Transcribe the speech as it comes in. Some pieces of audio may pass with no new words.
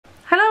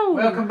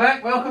Hello! Welcome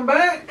back, welcome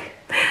back!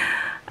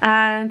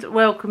 And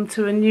welcome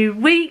to a new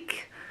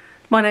week.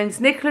 My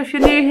name's Nicola if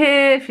you're new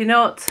here. If you're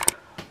not,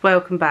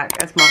 welcome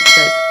back, as Mark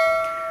said.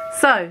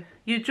 So,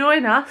 you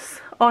join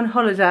us on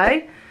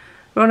holiday.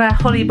 We're on our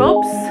holly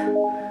bobs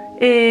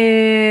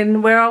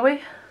in, where are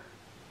we?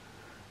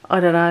 I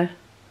don't know.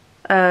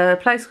 A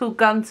place called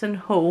Gunton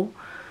Hall.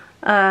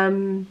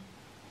 In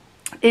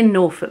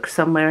Norfolk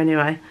somewhere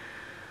anyway.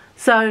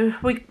 So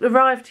we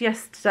arrived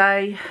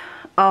yesterday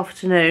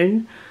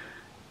afternoon.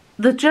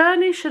 The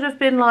journey should have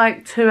been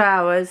like 2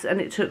 hours and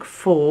it took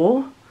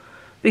 4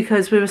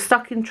 because we were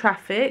stuck in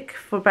traffic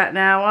for about an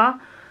hour,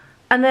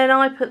 and then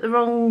I put the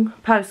wrong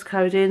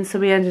postcode in, so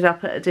we ended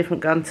up at a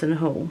different Gunton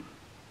Hall,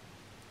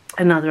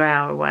 another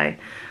hour away.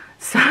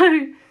 So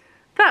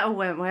that all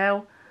went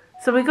well.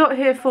 So we got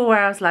here 4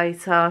 hours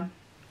later,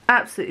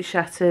 absolutely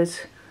shattered.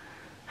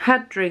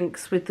 Had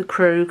drinks with the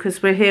crew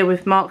because we're here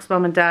with Mark's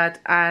mum and dad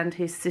and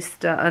his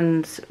sister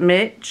and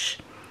Mitch,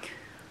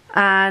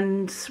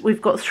 and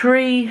we've got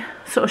 3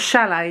 sort of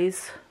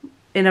chalets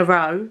in a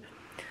row.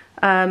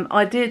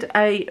 I did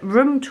a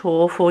room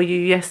tour for you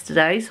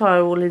yesterday, so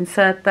I will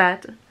insert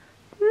that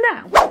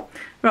now.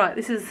 Right,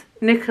 this is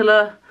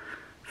Nicola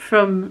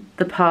from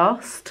the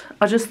past.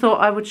 I just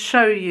thought I would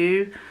show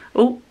you,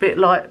 oh, bit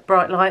light,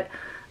 bright light,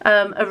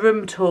 a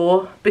room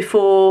tour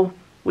before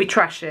we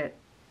trash it,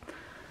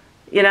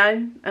 you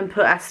know, and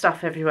put our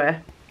stuff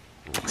everywhere.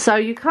 So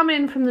you come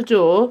in from the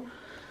door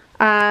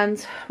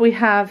and we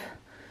have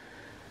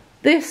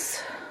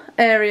this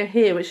area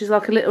here, which is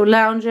like a little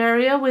lounge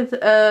area with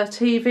a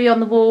TV on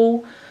the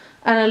wall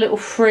and a little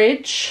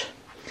fridge.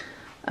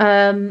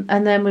 And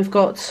then we've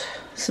got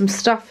some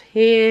stuff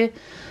here,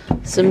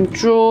 some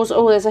drawers.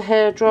 Oh, there's a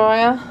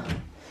hairdryer.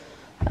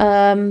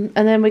 And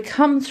then we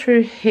come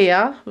through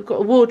here. We've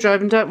got a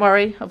wardrobe, and don't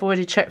worry, I've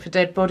already checked for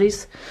dead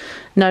bodies.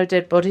 No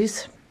dead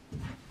bodies.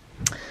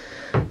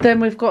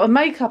 Then we've got a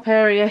makeup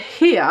area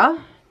here.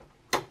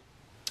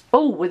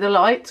 Oh, with a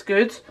light,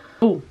 good.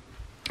 Oh,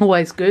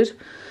 always good.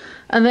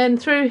 And then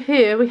through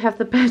here we have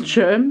the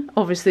bedroom.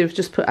 Obviously we've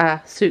just put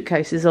our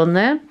suitcases on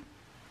there.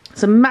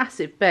 It's a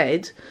massive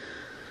bed,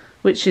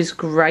 which is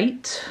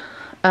great.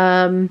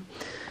 Another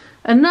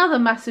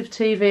massive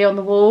TV on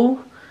the wall.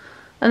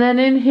 And then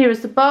in here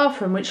is the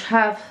bathroom, which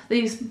have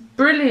these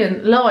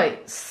brilliant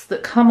lights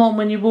that come on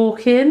when you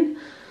walk in.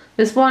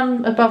 There's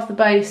one above the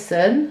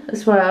basin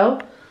as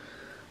well.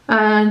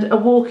 And a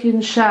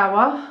walk-in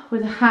shower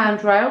with a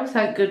handrail,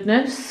 thank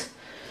goodness.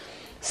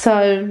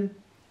 So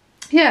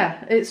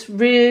yeah, it's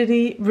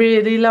really,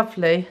 really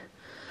lovely.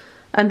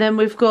 And then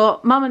we've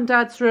got Mum and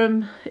Dad's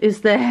room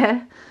is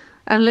there,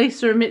 and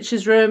Lisa and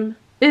Mitch's room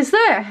is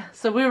there.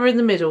 So we're in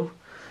the middle.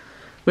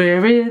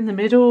 We're in the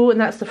middle, and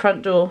that's the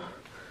front door.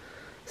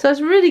 So it's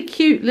a really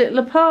cute little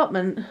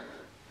apartment.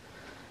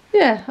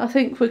 Yeah, I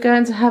think we're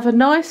going to have a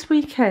nice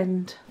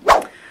weekend.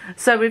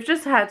 So we've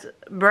just had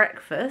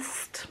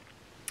breakfast.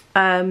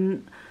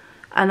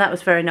 And that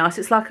was very nice.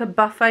 It's like a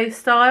buffet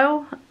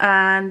style,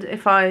 and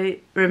if I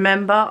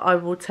remember I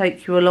will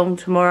take you along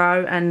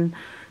tomorrow and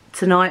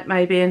tonight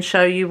maybe and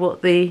show you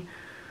what the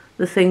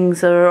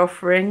things are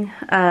offering.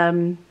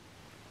 And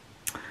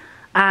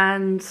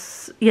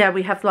yeah,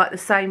 we have like the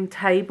same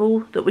table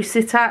that we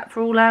sit at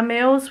for all our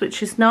meals,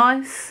 which is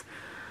nice.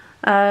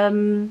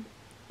 The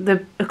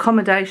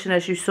accommodation,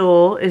 as you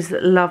saw, is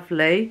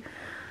lovely.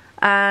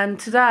 And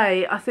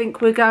today I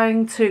think we're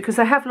going to, because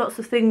they have lots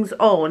of things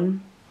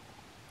on,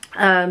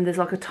 there's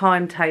like a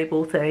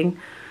timetable thing,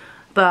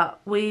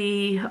 but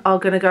we are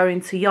going to go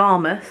into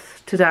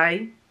Yarmouth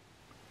today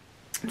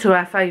to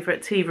our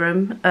favourite tea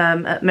room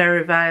at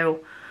Merivale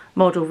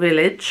Model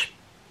Village.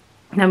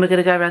 And then we're going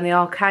to go around the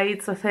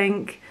arcades, I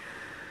think.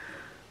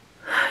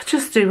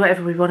 Just do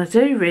whatever we want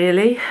to do,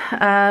 really.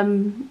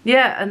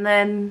 Yeah, and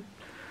then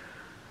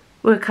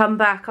we'll come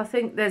back. I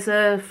think there's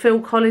a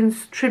Phil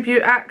Collins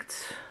tribute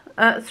act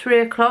at 3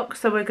 o'clock,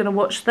 so we're going to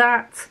watch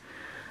that.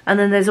 And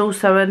then there's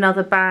also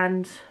another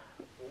band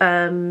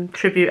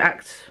tribute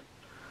act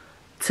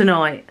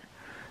tonight.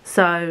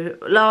 So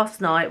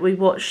last night we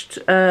watched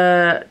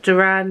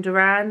Duran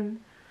Duran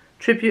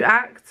tribute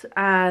act,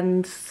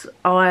 and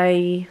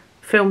I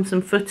filmed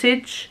some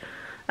footage,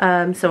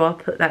 so I'll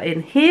put that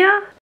in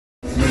here.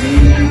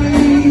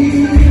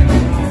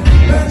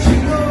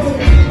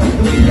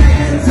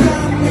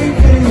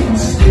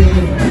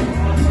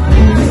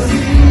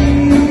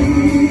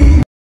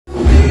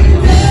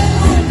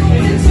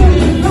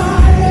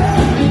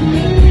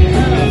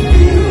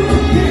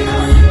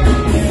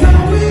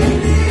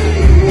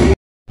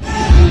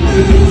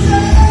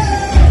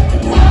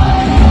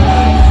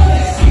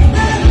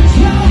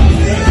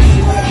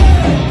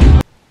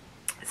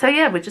 So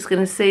yeah, we're just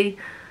going to see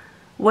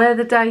where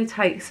the day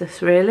takes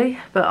us, really.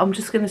 But I'm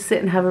just going to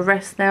sit and have a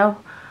rest now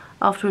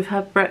after we've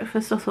had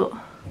breakfast. I thought,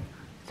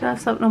 did I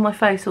have something on my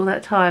face all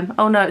that time?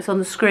 Oh no, it's on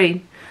the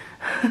screen.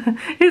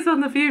 It's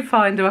on the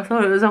viewfinder. I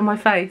thought it was on my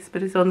face,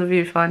 but it's on the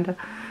viewfinder.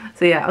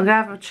 So yeah, I'm going to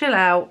have a chill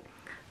out,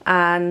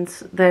 and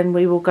then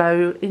we will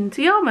go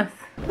into Yarmouth.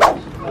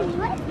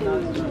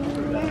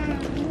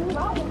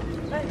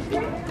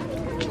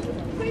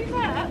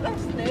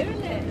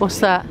 What's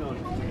that?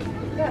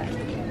 That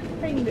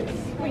thing that's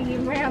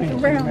swinging round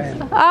and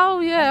round.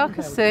 Oh yeah, I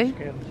can see.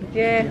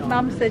 Yeah,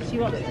 Mum said she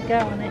wants to go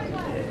on it.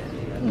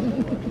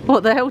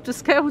 What, the Helter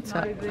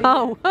Skelter?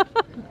 Oh.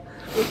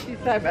 What did she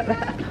say about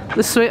that?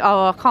 The swing.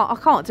 Oh, I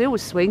can't deal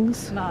with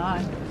swings. No,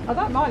 I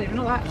don't mind it,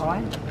 not that high.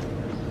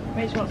 I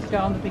mean, she wants to go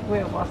on the big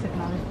wheel, but I said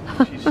no.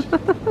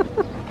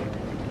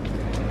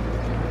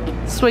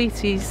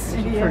 Sweeties.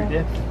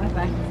 Yeah, I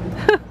think.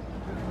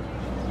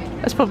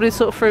 That's probably the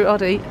sort of fruit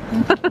I'd eat.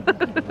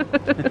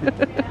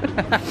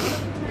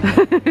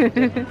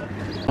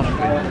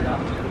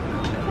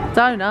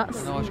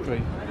 Donuts? An ice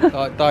cream.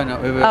 Like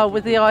donut with Oh,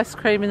 with the ice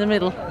cream in the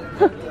middle.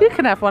 You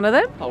can have one of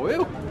them. I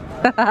will.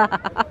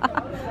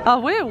 I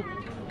will.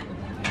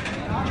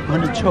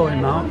 Want a toy,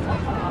 Mark?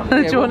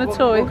 Do you want a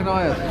toy? What can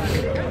I have?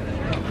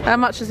 How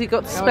much has he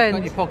got to How much in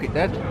spend? your pocket,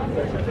 Dad?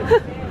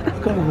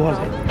 I've got a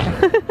wallet.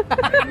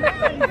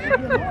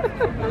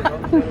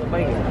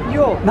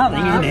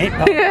 Nothing in it.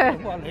 But Yeah,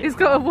 he's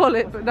got a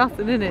wallet but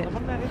nothing in it.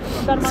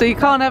 So you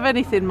can't have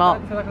anything,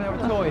 Mark. So I can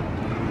have a toy.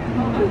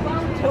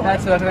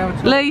 Dad said I can have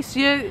a toy. Lise,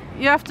 you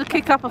have to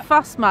kick up a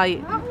fuss,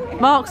 mate.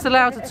 Mark's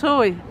allowed a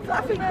toy. I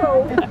like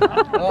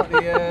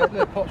the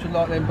little pops would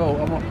like them ball.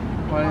 I'm not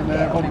playing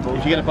volleyballs.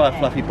 If you're going to buy a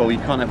fluffy ball, you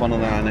can't have one of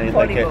them. They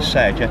get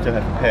sad. You have to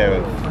have a pair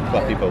of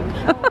fluffy balls.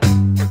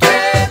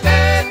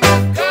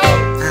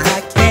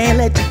 I can't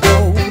let you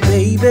go,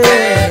 baby.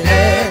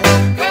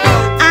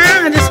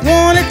 I just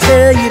want to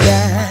tell you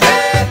that.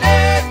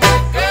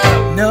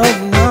 No,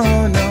 no,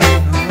 no, no.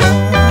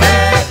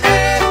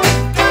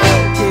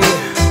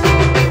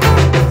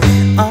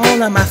 Yeah.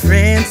 All of my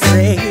friends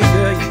say,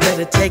 girl, you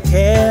better take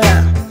care.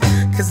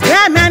 Cause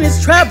that man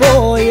is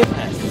trouble. Yeah.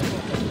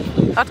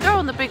 I'd go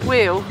on the big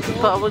wheel,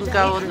 but I wouldn't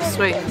go on the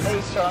swings.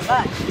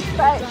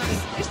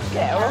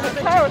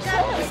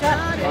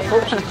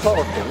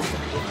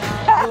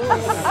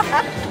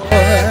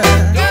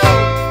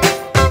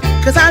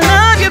 Cause I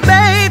love you,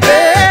 baby.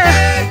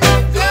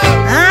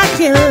 I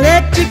can't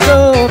let you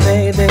go,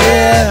 baby.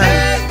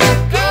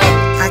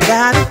 I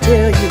gotta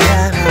tell you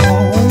that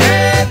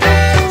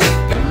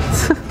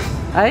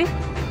I Eh?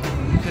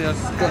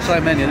 I've got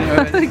so many.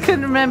 I I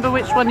couldn't remember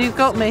which one you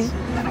got me.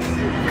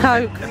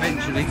 Coke.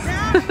 Eventually.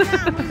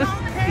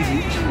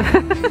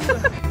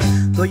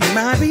 though you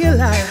might be a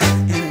liar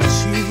and a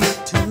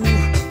cheat too.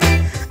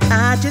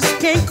 I just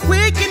can't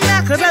quit you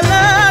now cause I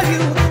love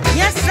you.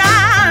 Yes,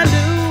 I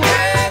do.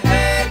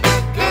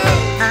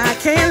 I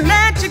can't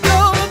let you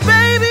go,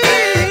 baby.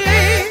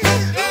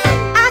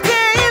 I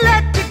can't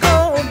let you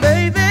go,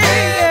 baby.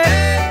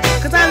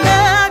 Cause I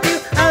love you,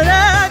 I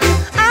love you,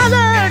 I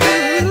love you.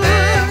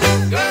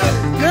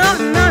 No,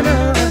 no, no.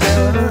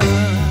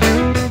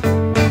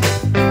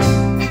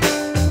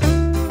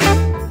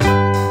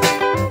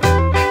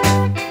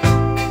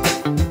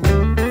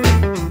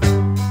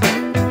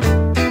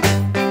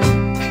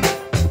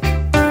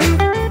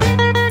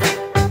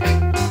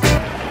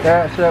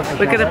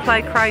 We're going to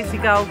play crazy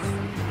golf. to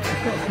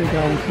go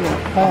and I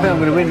think I'm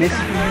going to win this.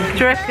 Do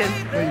you reckon?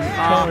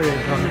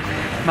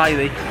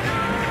 Maybe.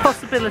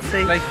 Possibility.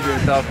 At least you're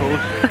a dark horse.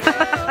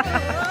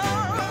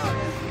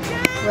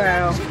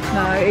 Well,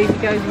 no, it either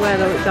goes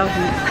well or it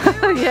doesn't.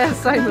 Yeah,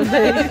 same with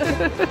me.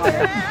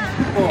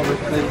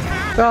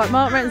 Right,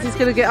 Mark Rentons is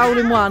going to get hole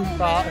in one.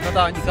 But if I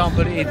don't, you can't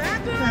put it in.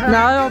 No,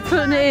 I'm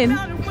putting it in.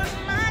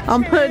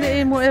 I'm putting it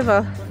in,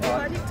 whatever.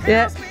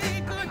 Yeah.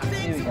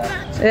 Here we go.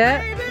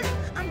 Yeah.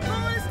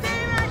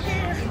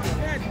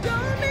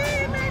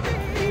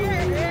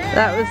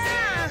 That was.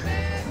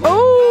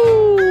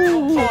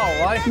 Ooh! Far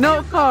away.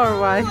 Not far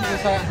away. You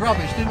just say it's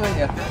rubbish, didn't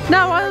you?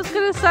 No, I was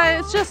going to say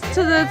it's just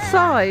to the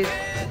side.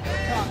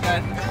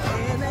 Okay.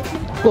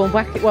 Go on,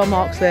 whack it while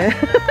Mark's there.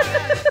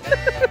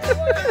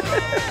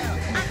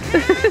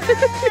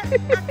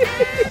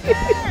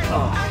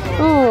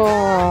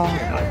 Oh.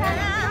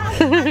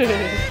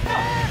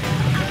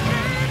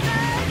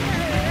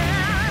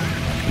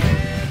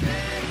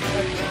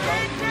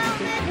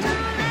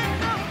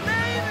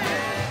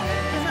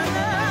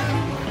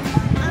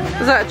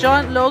 Was that a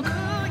giant log?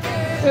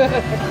 Yeah,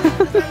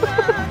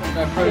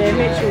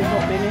 Mitchell's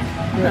not been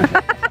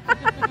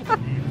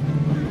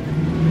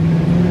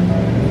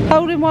in.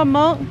 Hold in one,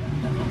 Mark.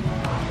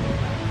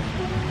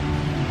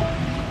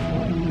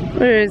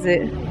 Where is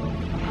it?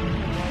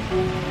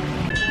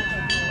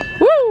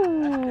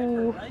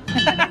 Woo!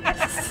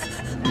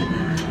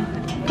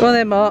 Go on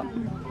then, Mark.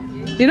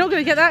 You're not going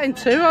to get that in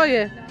two, are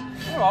you?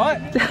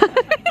 Alright. You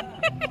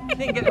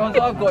didn't get the ones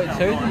I've got in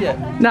two, did you?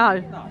 No.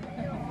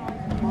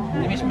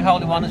 You missed me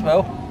holding one as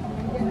well.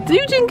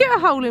 You didn't get a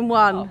hole in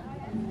one.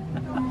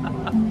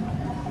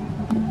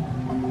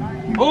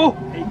 Oh!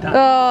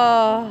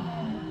 Oh.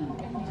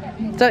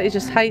 Don't you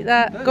just hate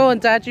that? Go on,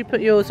 Dad, you put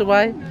yours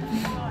away.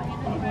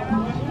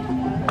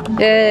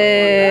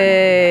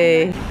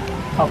 Yay!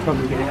 I'll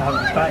probably get it over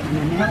back in the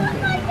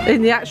house.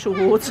 In the actual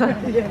water.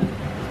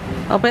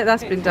 I bet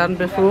that's been done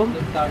before.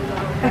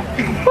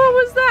 What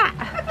was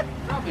that?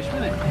 Rubbish,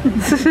 wasn't it?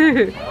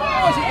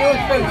 Oh, is it your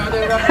food?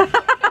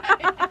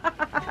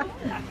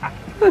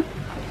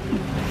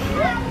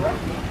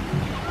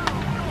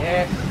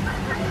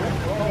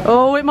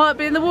 Oh, it might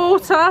be in the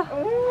water.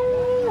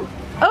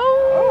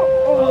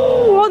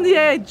 Oh, on the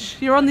edge.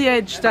 You're on the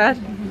edge, Dad.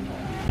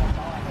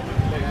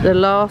 The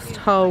last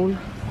hole.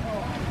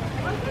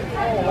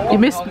 You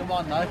missed. Hole in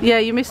one, though. Yeah,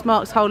 you missed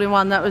Mark's hole in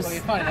one. That was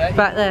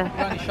back there.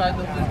 You only showed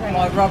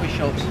my rubbish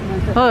shots.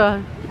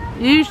 Oh,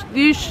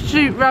 you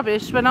shoot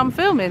rubbish when I'm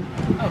filming.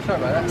 Oh,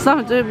 sorry about that. It's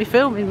nothing to do with me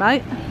filming,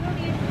 mate.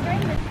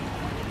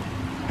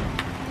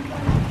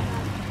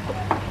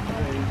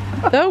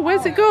 Oh,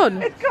 where's it gone?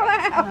 It's gone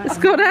out. It's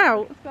gone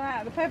out. It's gone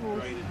out of the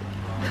pebbles.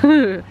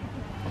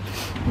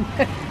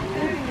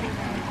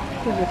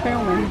 Because we're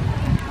filming.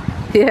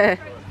 Yeah.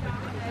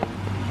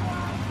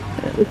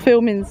 The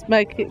filming's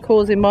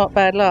causing Mark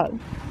bad luck.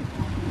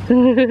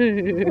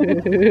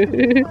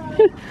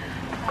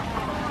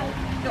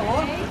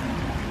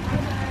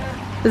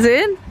 Is it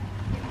in?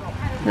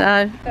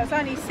 No. That's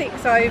only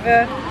 6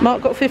 over.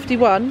 Mark got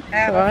 51.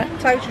 Alright.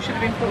 Total should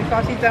have been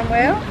 45, so he's done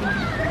well.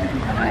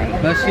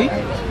 Mercy.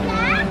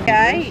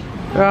 Okay.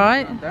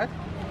 Right. Dad?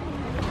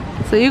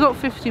 So you got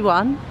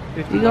 51.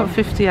 You got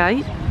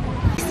 58.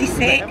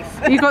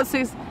 66. You got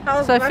 6.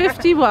 So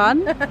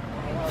 51,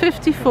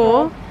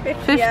 54,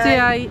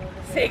 58,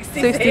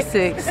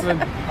 66. I've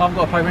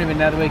got to pay rent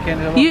now the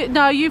weekend.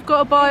 No, you've got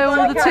to buy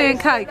all the tea and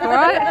cake,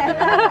 alright?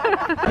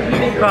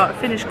 Right,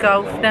 finished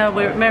golf. Now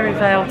we're at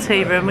Merivale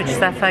Tea Room, which is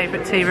our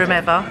favourite tea room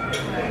ever.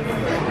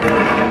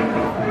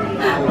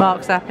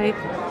 Mark's happy.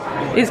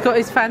 He's got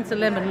his Fanta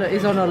lemon, look,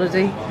 he's on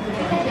holiday.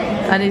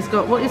 And he's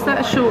got, what is that,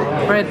 a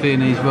shortbread?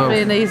 Viennese well.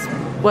 Viennese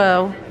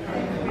well.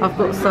 I've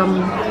got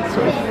some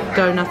sort of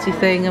donutty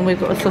thing, and we've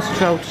got a sausage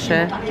roll to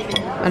share.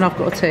 And I've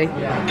got a tea.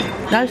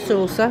 No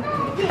saucer.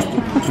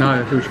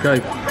 No, that's all she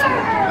gave.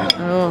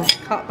 Oh,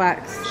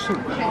 cutbacks.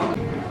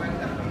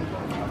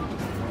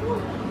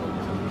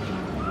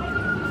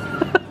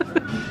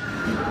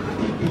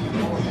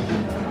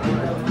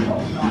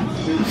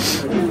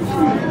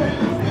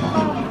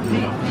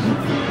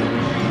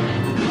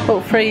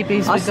 What freebies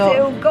we I got?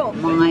 still got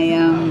my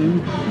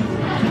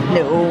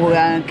little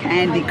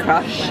Candy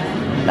Crush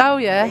Oh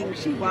yeah. thing.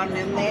 She won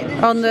them there.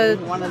 didn't On she? the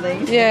One of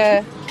these.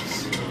 yeah.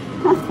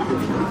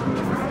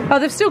 Oh,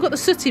 they've still got the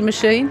sooty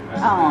machine.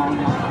 Oh,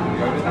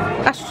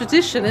 That's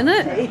tradition, isn't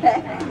it?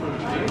 yeah.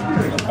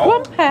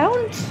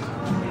 £1.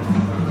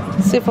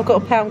 See if I've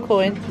got a £1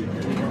 coin.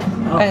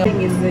 Hang on.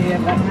 Thing is the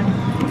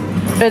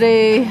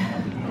Ready?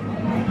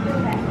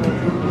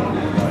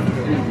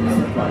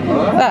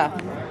 Ah.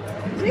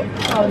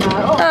 oh no.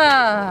 Oh.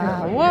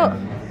 Ah, what?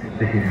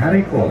 This is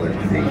Harry Corbett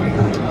speaking.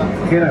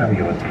 Here are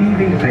your TV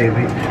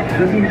favourites,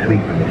 Sooty Sweet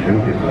and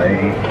Soup to play.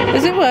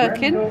 Is it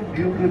working?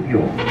 Duke of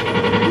York.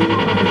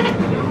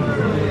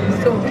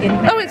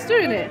 Oh, it's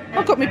doing it.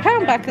 I've got my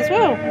 £1 back as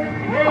well.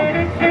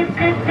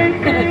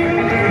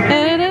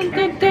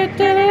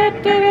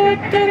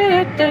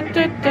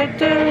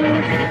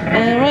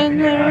 And when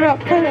they're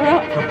up, they're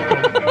up.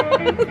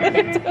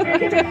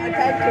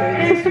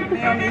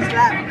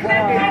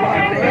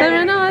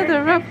 They're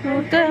neither up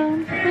nor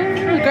down.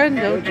 The grand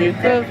old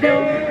Duke of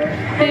York,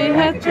 he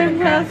had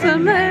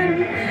 10,000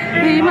 men.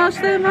 He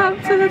marched them up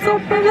to the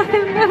top of the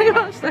hill, and he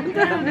marched them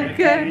down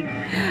again.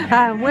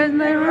 And when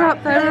they were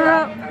up, they were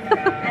up.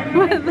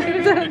 When they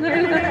were down, they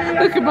were down.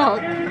 Look at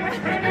Mark.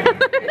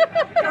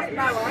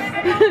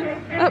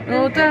 Up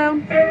nor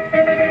down.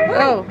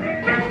 Oh.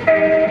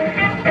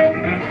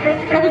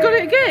 Oh, we got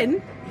it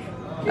again?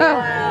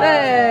 Oh,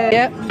 there.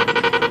 Yep.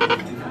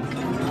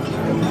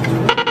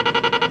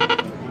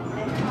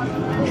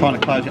 Trying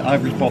to close it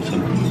over his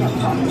bottom.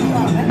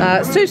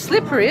 It's too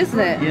slippery, isn't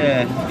it?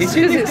 Yeah. It's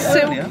because it's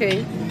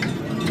silky.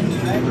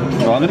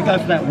 Right, I'm going to go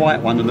for that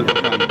white one that looks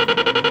drunk.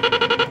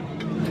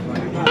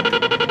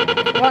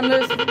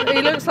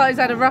 He looks like he's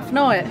had a rough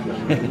night.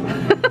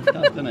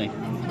 Doesn't he?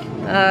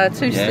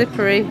 Too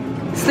slippery.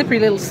 Slippery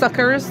little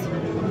suckers.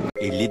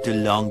 A little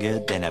longer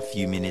than a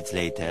few minutes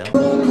later.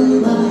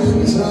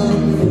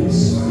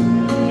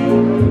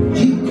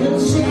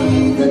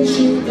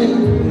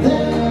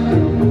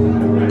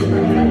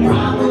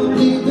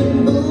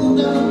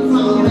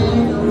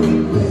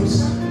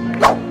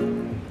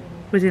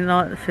 We didn't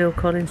like the Phil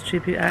Collins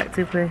tribute act,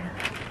 did we?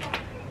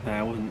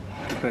 No, it wasn't.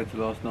 Compared to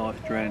last night's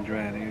Duran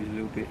Duran, he was a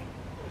little bit...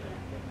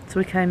 So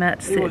we came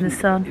out to sit in the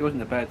sun. He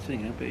wasn't a bad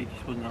singer, but he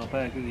just wasn't that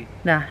bad, was he?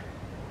 Nah.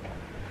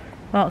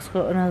 Mark's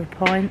got another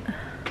pint.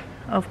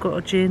 I've got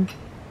a gin.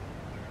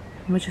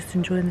 And we're just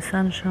enjoying the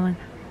sunshine.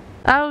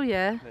 Oh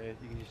yeah. There, you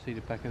can just see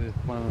the back of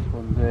one of those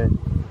ones there.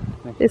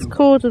 It's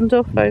cordoned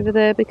off over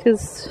there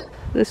because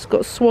it's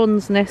got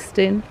swans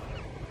nesting.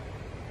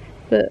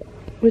 But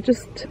we're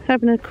just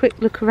having a quick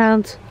look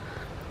around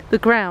the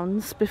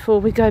grounds before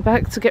we go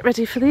back to get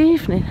ready for the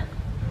evening.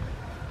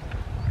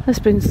 It's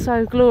been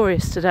so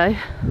glorious today.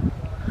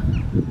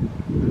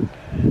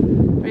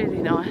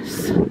 Really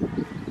nice. Well,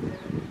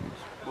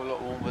 a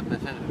lot warmer than they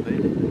said it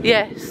would be.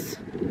 Yes.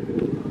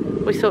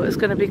 We thought it was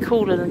going to be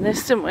cooler than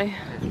this, didn't we?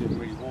 It's been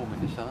really warm in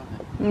the sun.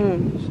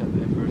 Mm. Sat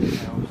there for an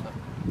hour,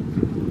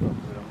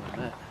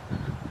 so...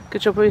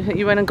 Good job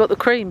you went and got the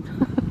cream.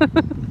 Yeah,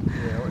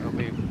 I went up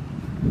here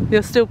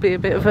You'll still be a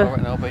bit of I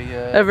reckon I'll be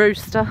a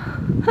rooster.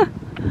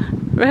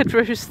 Red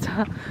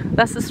rooster.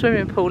 That's the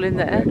swimming pool in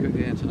there.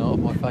 cooking tonight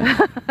on my face.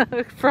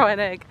 Fry an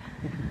egg.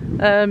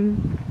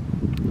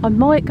 I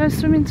might go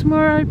swimming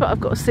tomorrow, but I've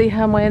got to see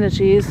how my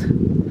energy is.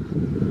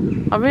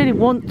 I really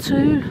want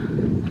to.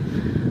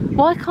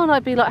 Why can't I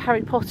be like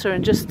Harry Potter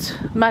and just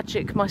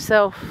magic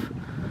myself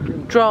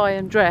dry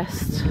and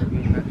dressed?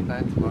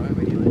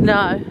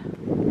 No.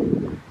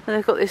 And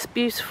they've got this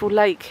beautiful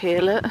lake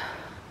here, look.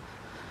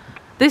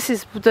 This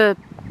is the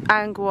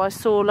angle I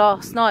saw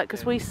last night,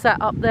 because we sat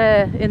up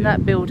there in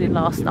that building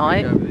last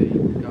night.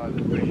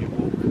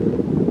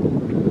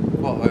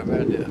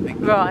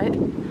 Right,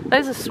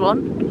 there's a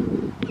swan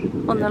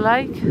on the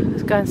lake.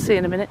 Let's go and see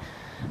in a minute.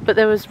 But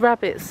there was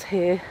rabbits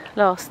here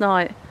last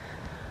night,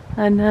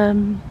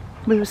 and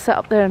we were sat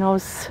up there and I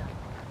was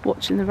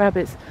watching the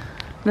rabbits.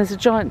 And there's a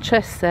giant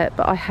chess set,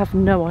 but I have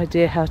no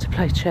idea how to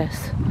play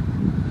chess.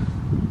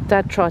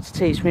 Dad tried to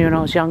teach me when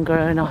I was younger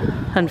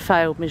and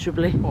failed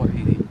miserably.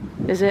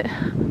 Is it?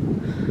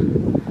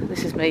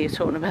 This is me you're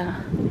talking about.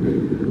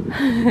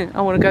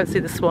 I want to go and see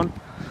the swan.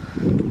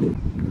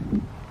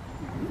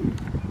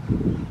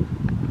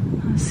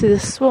 Let's see the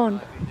swan.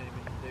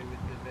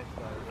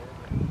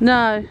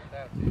 No.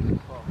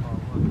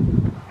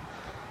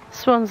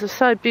 Swans are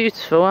so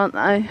beautiful, aren't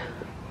they?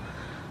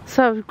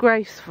 So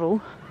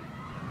graceful.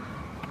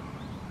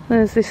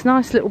 There's this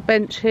nice little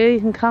bench here. You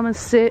can come and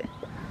sit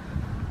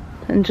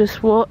and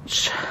just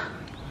watch.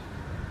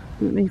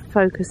 Let me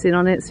focus in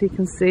on it so you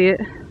can see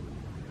it.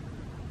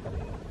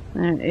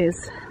 There it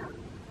is.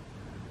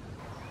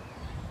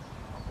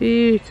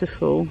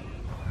 Beautiful.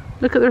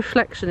 Look at the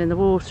reflection in the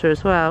water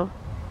as well.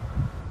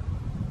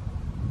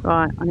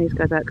 Right, I need to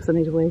go back because I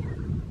need a wee.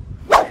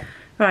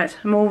 Right,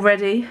 I'm all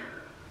ready.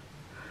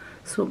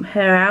 Sort my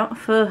hair out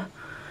for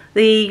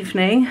the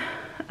evening.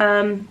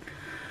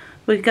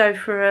 We go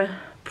for a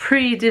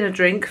pre-dinner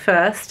drink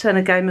first and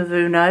a game of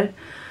Uno,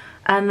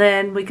 and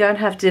then we go and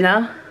have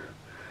dinner,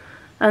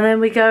 and then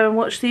we go and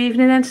watch the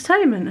evening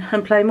entertainment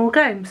and play more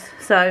games.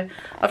 So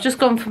I've just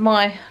gone for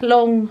my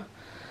long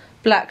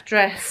black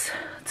dress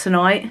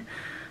tonight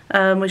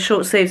with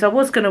short sleeves. I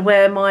was going to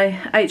wear my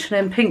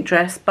H&M pink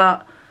dress,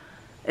 but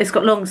it's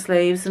got long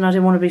sleeves and I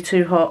didn't want to be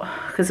too hot,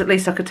 because at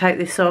least I could take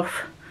this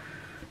off.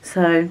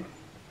 So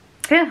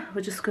yeah,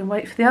 we're just going to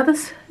wait for the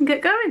others and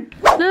get going.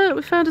 Look,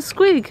 we found a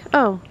squig.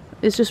 Oh,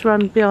 it's just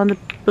run behind the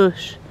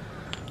bush.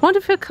 I wonder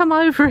if he'll come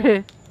over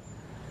here.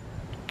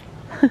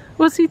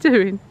 What's he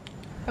doing?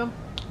 Come.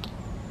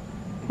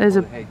 There's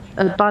a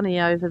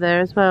bunny over there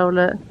as well,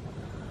 look.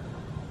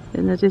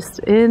 In the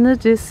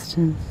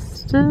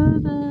distance. Da,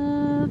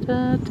 da,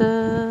 da,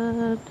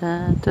 da,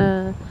 da,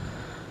 da.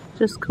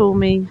 Just call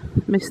me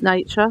Miss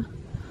Nature.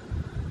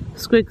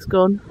 Squig's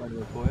gone.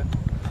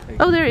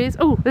 Oh, there he is.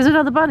 Oh, there's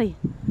another bunny.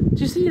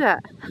 Did you see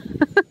that?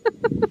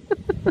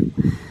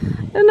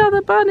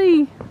 Another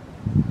bunny.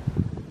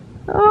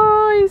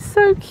 Oh, he's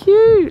so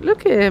cute.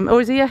 Look at him.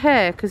 Or is he a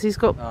hare? Because he's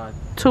got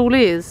tall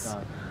ears.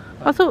 No,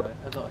 I thought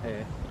not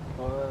hair.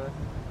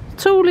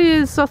 tall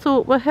ears I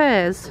thought were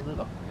hares.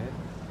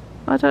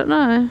 I don't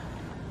know.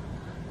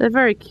 They're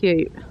very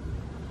cute.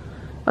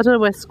 I don't know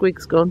where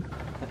Squig's gone.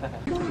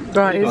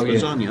 Right, I've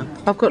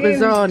got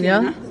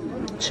lasagna,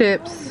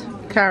 chips,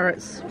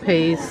 carrots,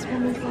 peas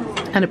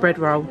and a bread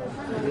roll.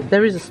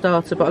 There is a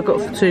starter, but I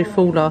got too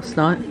full last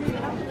night.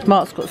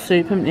 Mark's got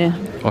soup, haven't you?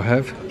 I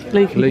have.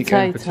 Leek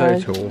and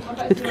potato.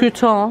 With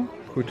crouton.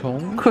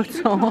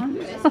 Crouton.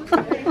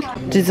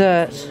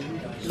 Dessert.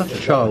 Such a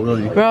child,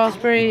 aren't you?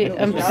 Raspberry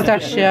and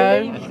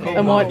pistachio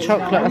and white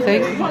chocolate, I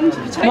think.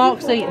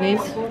 Mark's eating his.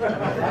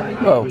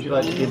 Well, would you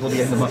like to give all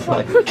the end of my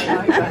plate?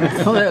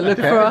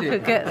 Before I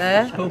could get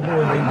there.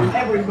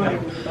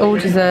 All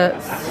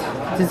desserts.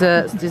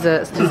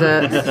 Desserts.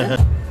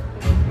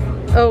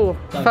 Oh,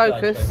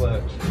 focus.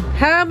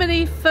 How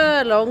many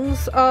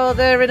furlongs are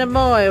there in a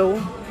mile? 8.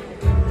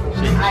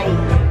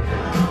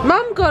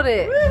 Mum got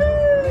it.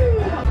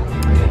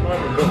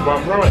 Got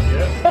one right,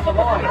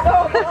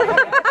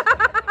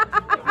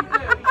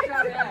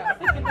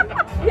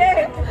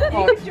 Yeah, you can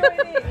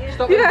join in.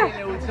 Stop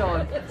eating all the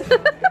time.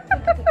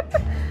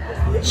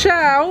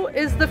 Chow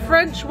is the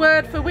French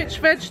word for which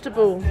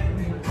vegetable?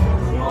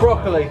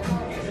 Broccoli.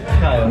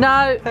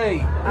 No.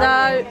 Pea.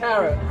 No.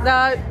 Carrot.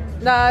 No.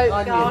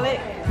 Onion. Garlic.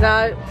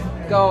 No.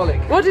 Garlic.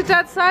 What did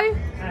Dad say?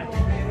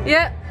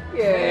 Yeah.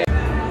 Yeah.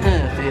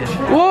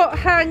 What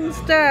hangs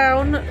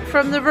down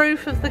from the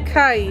roof of the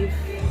cave?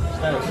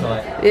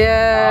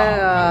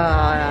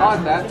 Yeah.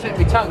 I'm that. Tip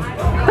me tongue.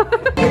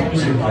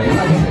 Is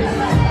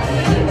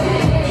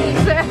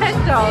it a head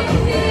dance?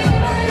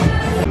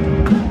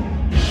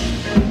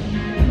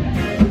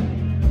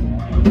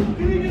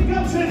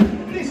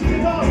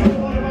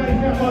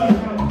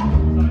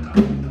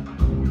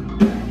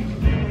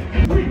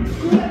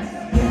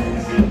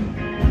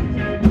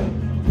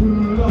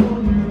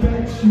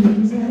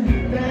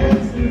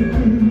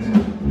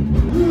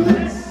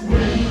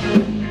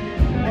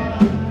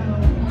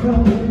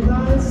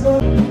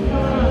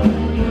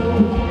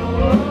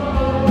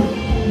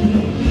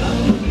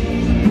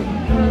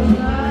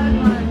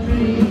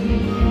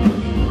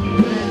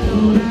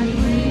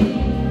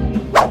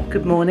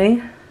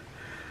 morning.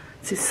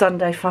 This is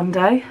Sunday fun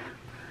day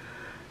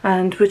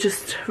and we're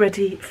just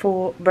ready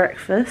for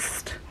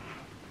breakfast.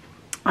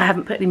 I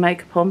haven't put any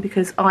makeup on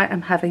because I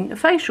am having a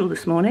facial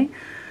this morning.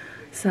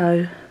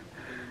 So,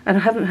 and I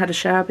haven't had a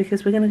shower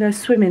because we're going to go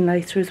swimming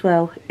later as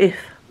well if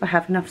I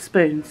have enough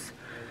spoons.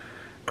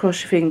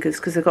 Cross your fingers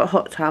because I've got a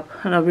hot tub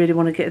and I really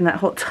want to get in that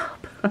hot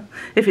tub.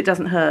 If it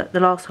doesn't hurt. The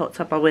last hot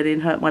tub I went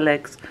in hurt my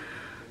legs.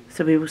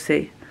 So we will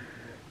see.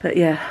 But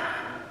yeah,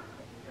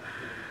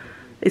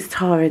 it's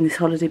tiring, this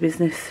holiday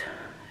business.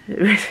 It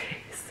really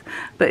is.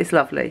 But it's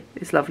lovely.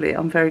 It's lovely.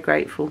 I'm very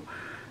grateful.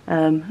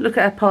 Look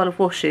at our pile of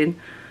washing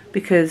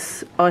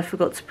because I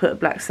forgot to put a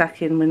black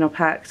sack in when I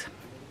packed.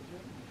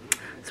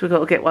 So we've got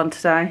to get one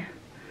today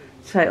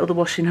to take all the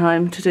washing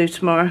home to do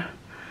tomorrow.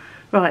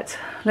 Right,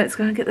 let's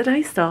go and get the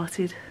day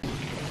started.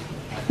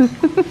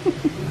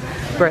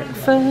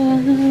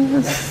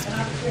 Breakfast,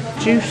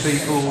 juice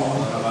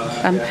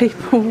and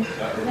people.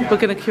 We're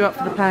going to queue up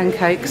for the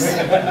pancakes.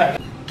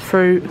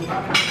 Fruit,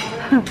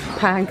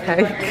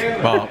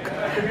 pancake. Mark.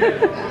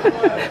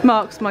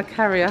 Mark's my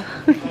carrier.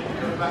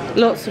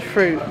 Lots of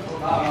fruit,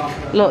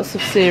 lots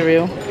of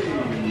cereal.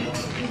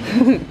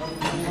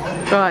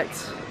 Right,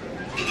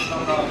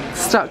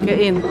 stuck, get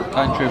in.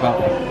 Don't trip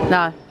up.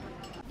 No.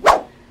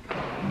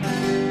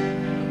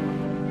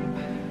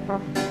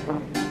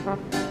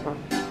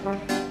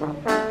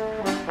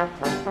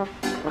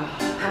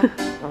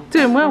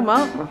 Doing well,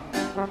 Mark.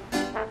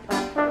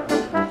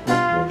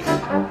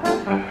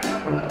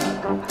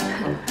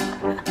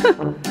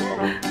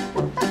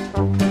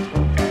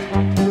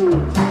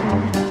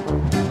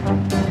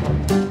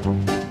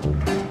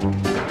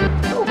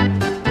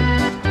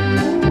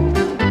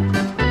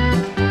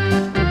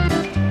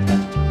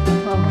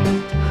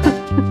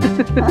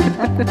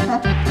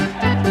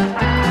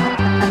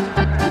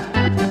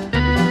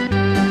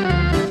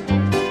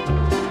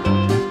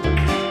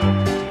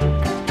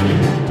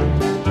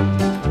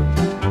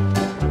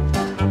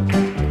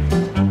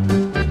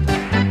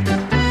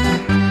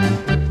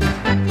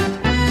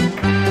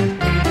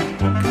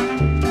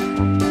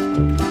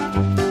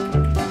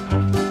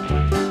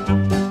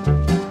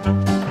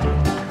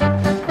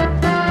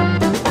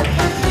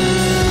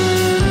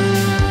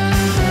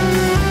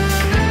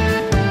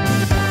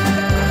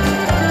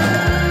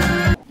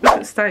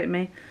 At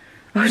me.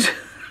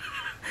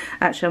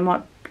 Actually, I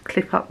might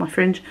clip up my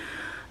fringe.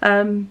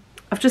 I've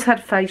just had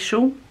a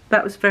facial.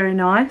 That was very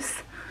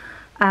nice.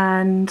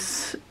 And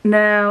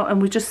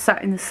we just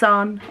sat in the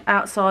sun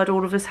outside.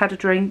 All of us had a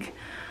drink.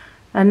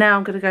 And now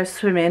I'm going to go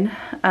swimming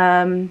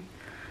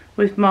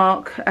with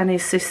Mark and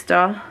his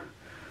sister.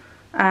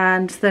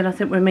 And then I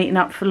think we're meeting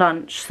up for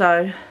lunch.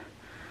 So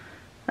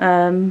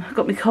I've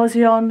got my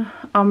cosy on.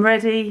 I'm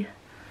ready.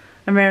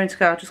 I'm raring to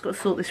go. I've just got to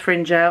sort this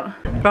fringe out.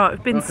 Right,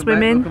 we've been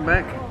swimming. Welcome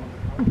back.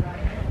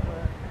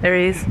 There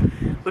he is.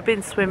 We've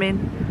been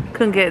swimming.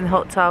 Couldn't get in the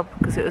hot tub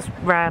because it was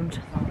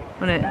rammed,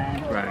 wasn't it?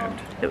 Rammed.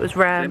 It was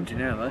rammed. It's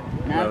empty now though.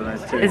 No. Well,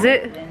 there's two. Is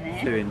it?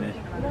 Two in there.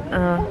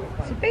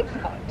 It's a big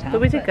hot tub. But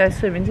we did go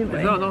swimming, didn't we?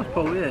 It's not a nice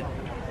pool, yeah.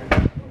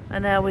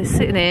 And now we're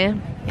sitting here.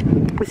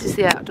 This is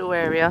the outdoor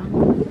area.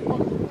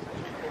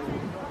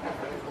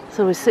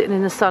 So we're sitting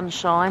in the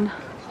sunshine,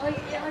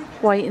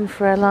 waiting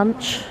for our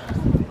lunch.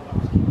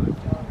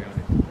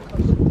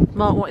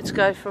 Mark wanted to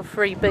go for a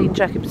free bean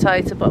jacket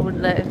potato, but I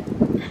wouldn't let him.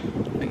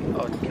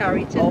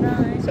 Curry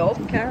tonight.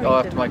 Soft curry.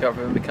 I'll have to make up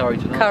for the curry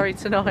tonight. Curry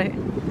tonight.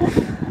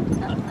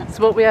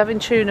 So what we having?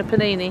 Tuna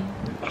panini.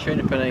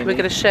 Tuna panini. We're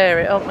going to share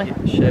it, aren't we?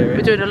 Yeah, share it.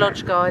 We're doing a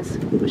lodge, guys.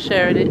 We're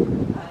sharing it.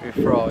 With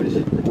fries.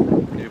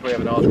 If we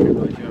have an ice cream,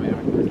 like, you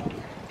know.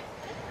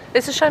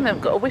 It's a shame we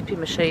haven't got a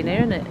whipping machine here,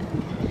 isn't it?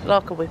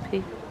 Like a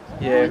whippy.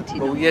 Yeah,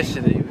 well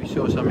yesterday we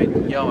saw something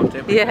in Yarmouth,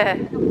 didn't we? Yeah.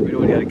 We'd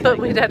already had a cake. But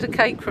we'd had a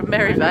cake from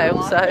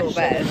Merivale, so... I thought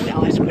about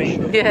ice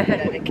cream. Yeah.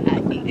 And a cake.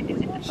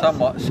 Some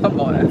might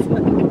have.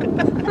 I'm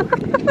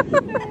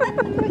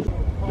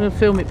going to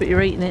film it, but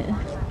you're eating it.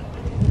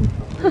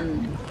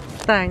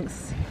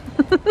 Thanks.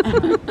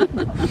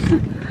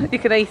 You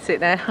can eat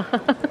it now.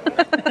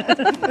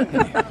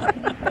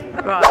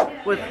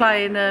 Right, we're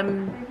playing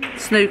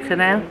snooker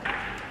now.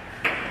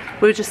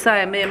 We were just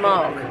saying, me and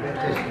Mark,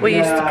 we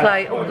used to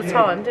play all the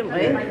time, didn't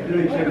we?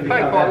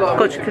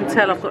 God, you can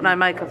tell I've got no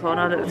makeup on,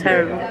 I look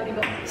terrible.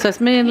 So it's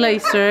me and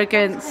Lisa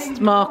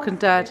against Mark and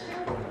Dad.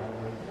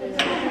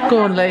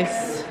 Go on, Lisa.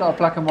 It's like a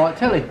black and white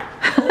telly.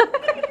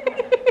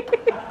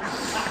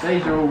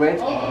 These are all red.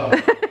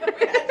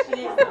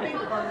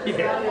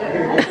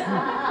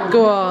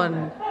 Go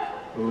on.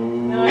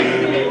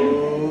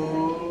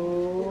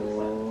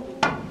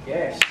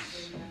 Yes.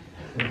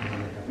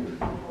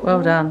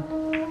 Well done.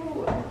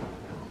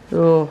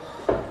 Oh.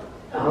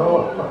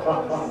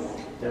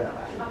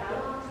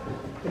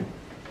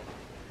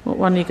 What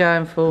one are you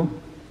going for?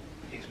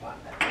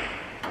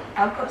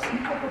 I've got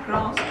some proper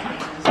glass.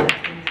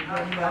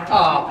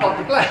 Ah, pot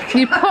the black.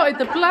 You potted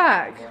the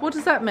black. What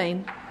does that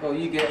mean? Well,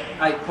 you get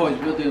 8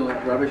 points. We're doing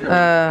that rubbish.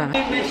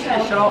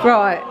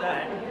 Right.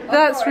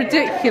 That's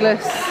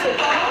ridiculous.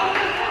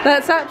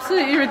 That's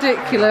absolutely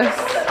ridiculous.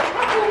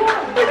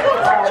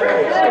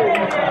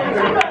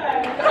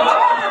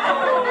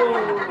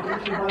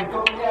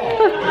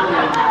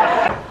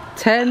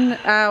 10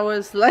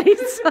 hours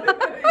later.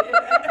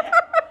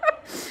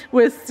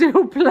 We're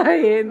still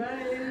playing.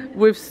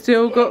 We've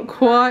still got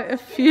quite a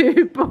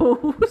few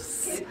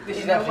balls. This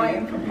is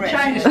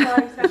actually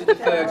this is the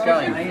third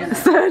game.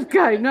 Third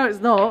game? No,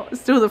 it's not.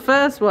 It's still the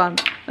first one.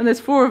 And there's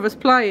 4 of us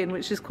playing,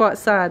 which is quite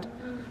sad,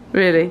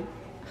 really.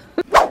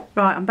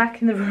 Right, I'm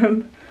back in the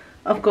room.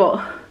 I've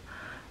got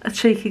a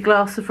cheeky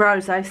glass of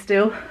rosé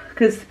still,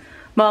 because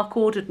Mark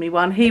ordered me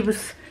one. He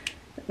was,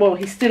 well,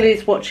 he still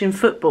is watching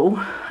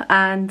football,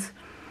 and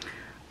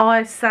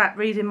I sat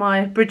reading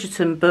my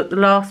Bridgerton book, the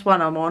last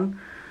one I'm on,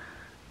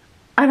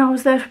 and I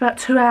was there for about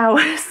 2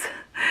 hours,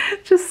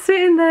 just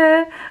sitting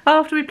there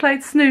after we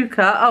played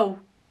snooker. Oh,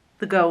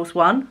 the girls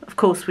won, of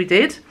course we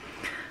did.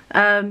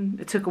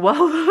 It took a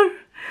while though.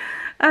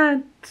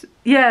 And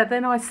yeah,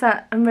 then I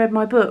sat and read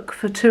my book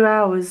for 2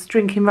 hours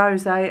drinking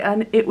rosé,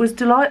 and it was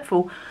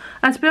delightful.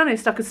 And to be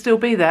honest, I could still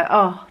be there.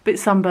 Oh, a bit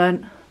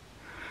sunburnt.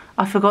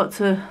 I forgot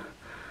to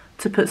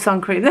put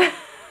sun cream there.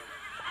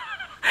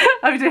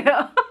 Oh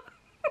dear.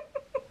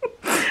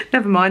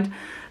 Never mind.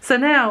 So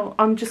now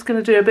I'm just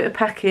going to do a bit of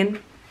packing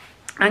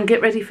and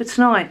get ready for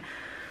tonight.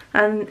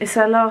 And it's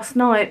our last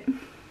night.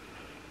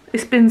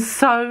 It's been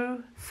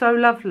so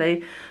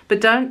lovely. But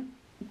don't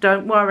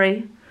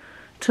worry.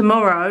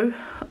 Tomorrow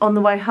on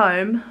the way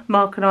home,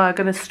 Mark and I are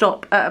going to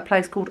stop at a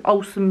place called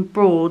Alton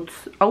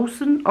Broads.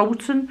 Alton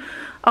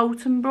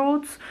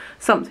Broads?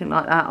 Something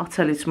like that. I'll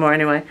tell you tomorrow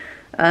anyway.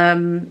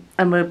 And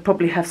we'll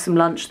probably have some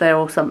lunch there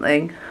or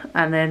something,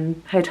 and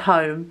then head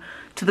home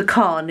to the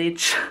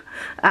carnage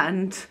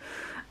and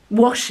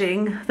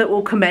washing that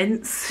will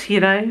commence,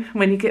 you know,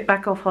 when you get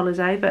back off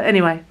holiday. But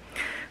anyway,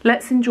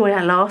 let's enjoy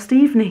our last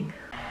evening.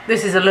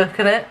 This is a look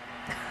at it.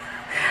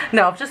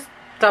 No, I've just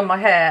done my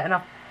hair and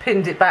I've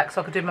pinned it back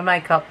so I could do my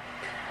makeup.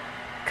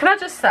 Can I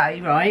just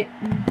say, right,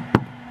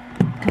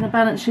 can I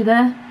balance you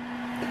there?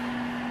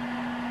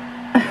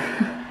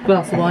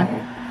 Glass of wine.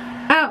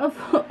 Out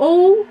of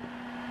all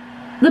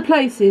the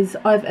places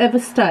I've ever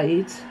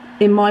stayed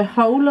in my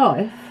whole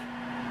life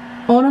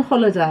on a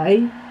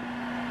holiday,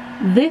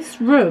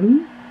 this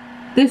room,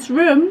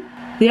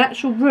 the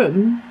actual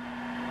room,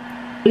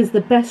 is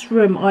the best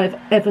room I've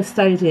ever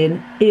stayed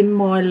in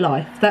my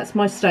life. That's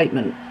my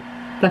statement.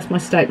 That's my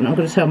statement. I'm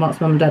going to tell Mark's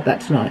mum and dad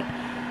that tonight.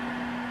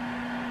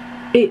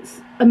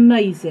 It's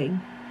amazing.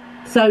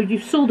 So you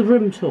saw the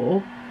room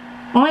tour.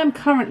 I am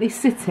currently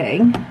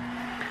sitting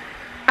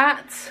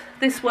at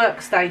this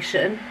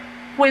workstation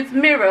with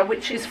mirror,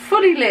 which is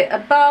fully lit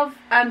above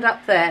and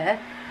up there.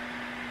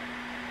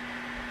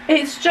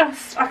 It's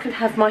just, I can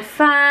have my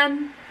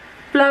fan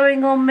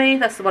blowing on me.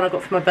 That's the one I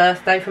got for my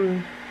birthday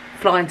from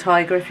Flying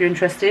Tiger, if you're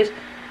interested.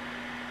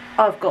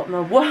 I've got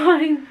my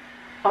wine.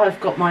 I've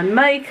got my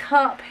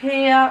makeup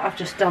here. I've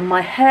just done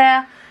my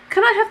hair.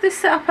 Can I have this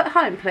set up at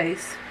home,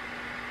 please?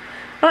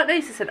 Like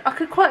Lisa said, I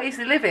could quite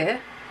easily live here.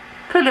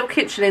 Put a little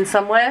kitchen in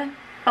somewhere.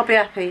 I'll be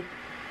happy.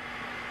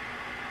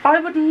 I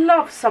would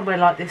love somewhere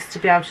like this to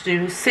be able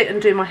to sit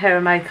and do my hair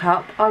and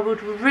makeup. I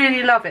would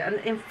really love it. And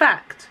in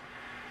fact,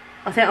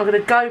 I think I'm going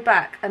to go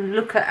back and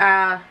look at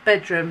our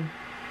bedroom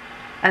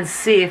and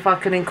see if I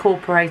can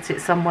incorporate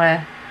it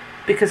somewhere,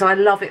 because I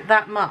love it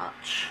that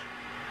much.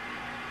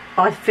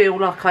 I feel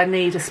like I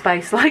need a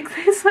space like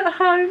this at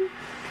home.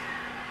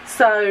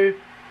 So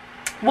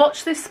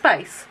watch this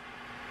space,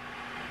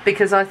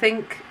 because I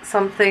think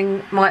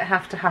something might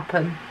have to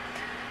happen.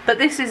 But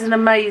this is an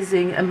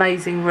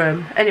amazing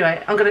room.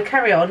 Anyway, I'm going to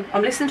carry on.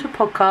 I'm listening to a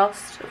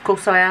podcast. Of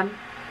course I am.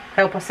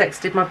 Help, I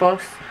sexted my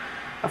boss.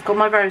 I've got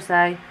my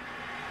rosé.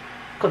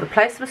 Got the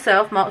place to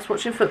myself. Mark's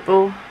watching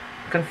football.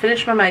 I'm going to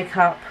finish my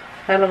makeup.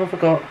 How long have I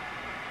got?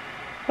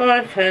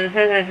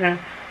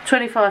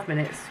 25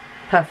 minutes.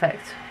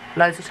 Perfect.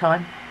 Loads of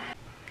time.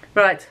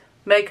 Right.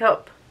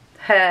 Makeup,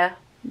 hair,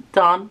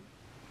 done.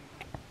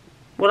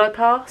 Will I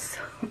pass?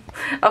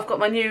 I've got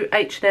my new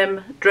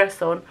H&M dress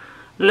on.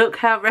 Look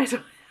how red I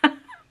am.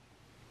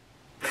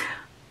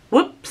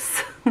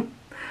 Whoops.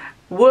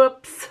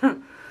 Whoops.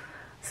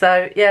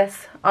 So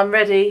yes, I'm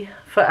ready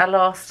for our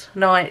last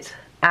night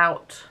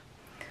out,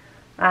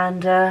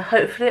 and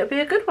hopefully it'll be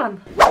a good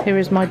one. Here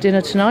is my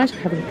dinner tonight. I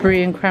have a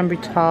brie and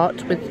cranberry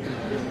tart with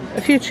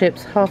a few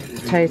chips, half a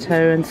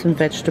potato and some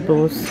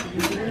vegetables.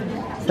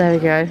 There we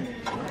go.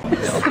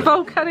 It's the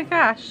volcanic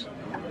ash.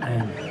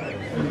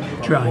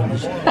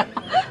 Drains.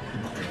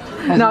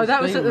 No,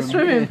 that was at the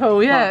swimming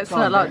pool, yeah, it's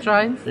not like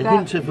drains. The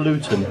hint of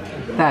Luton.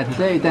 Dad,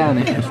 there down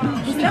it. It's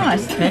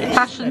nice.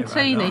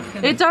 Passiontini.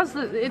 It does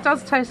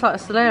taste like a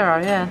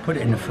Solero, yeah. Put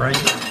it in the freezer.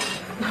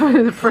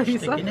 In the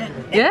freezer.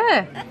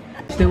 Yeah.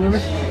 Still with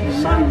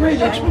us? So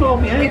really explore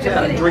me out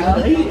about drink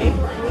and eat it.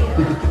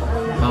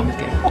 Mum's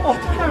getting. Oh,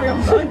 carry on,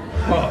 mate.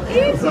 What?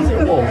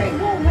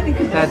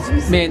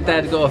 Dad, me and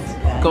Dad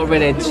got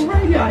redheads.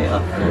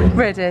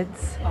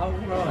 Redheads. Oh,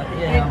 right,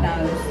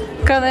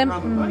 yeah. Go then.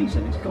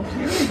 Amazing, it's got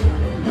here.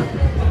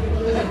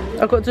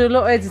 I've got to do a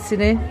lot of editing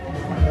here.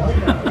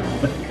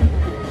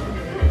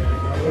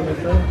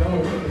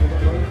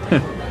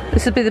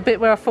 This would be the bit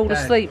where I fall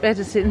asleep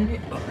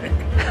editing.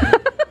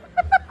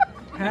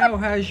 How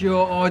has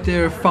your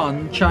idea of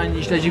fun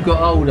changed as you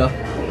got older?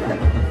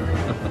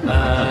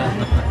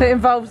 It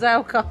involves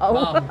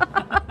alcohol.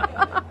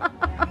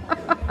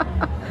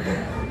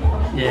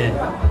 Yeah.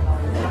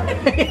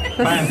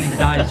 Family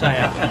days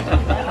out.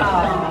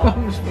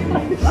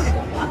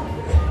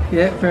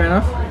 Yeah, fair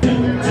enough.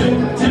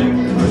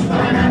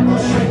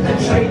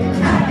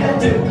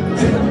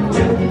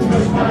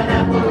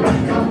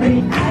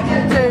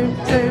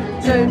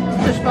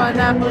 Push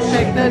pineapple,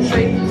 shake the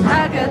tree.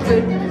 I got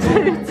to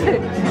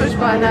push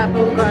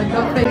pineapple, grind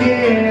coffee.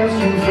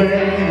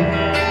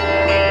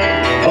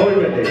 Are we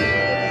ready?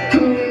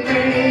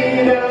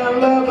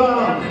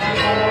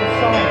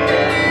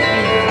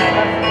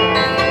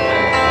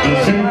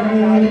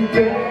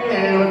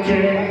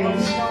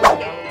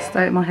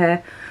 State of my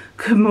hair.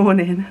 Good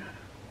morning.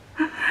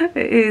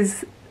 It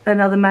is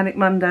another manic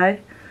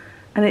Monday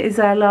and it is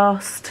our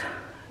last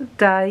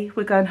day.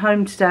 We're going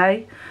home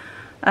today.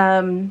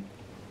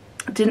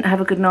 Didn't have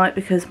a good night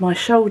because my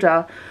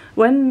shoulder,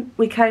 when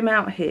we came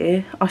out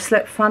here, I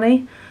slept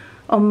funny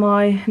on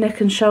my neck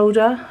and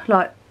shoulder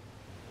like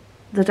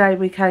the day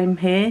we came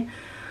here,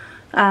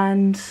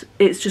 and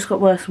it's just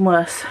got worse and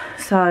worse.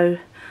 So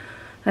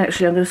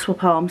actually I'm going to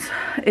swap arms.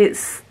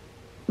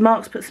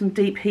 Mark's put some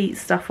deep heat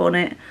stuff on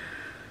it,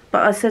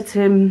 but I said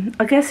to him,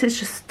 I guess it's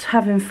just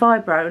having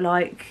fibro,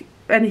 like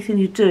anything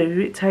you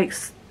do, it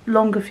takes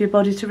longer for your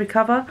body to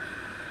recover.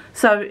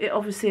 So it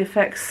obviously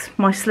affects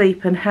my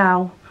sleep and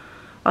how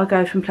I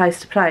go from place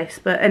to place.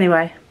 But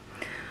anyway,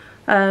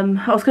 I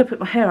was going to put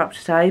my hair up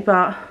today,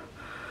 but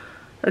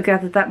I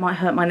gathered that might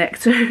hurt my neck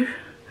too.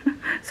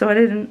 So I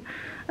didn't.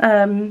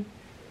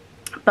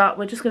 But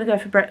we're just going to go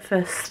for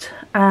breakfast,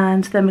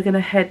 and then we're going to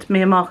head,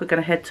 me and Mark are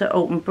going to head to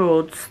Alton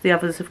Broads. The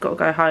others have got to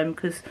go home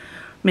because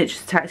Mitch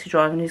is a taxi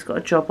driver and he's got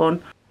a job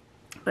on.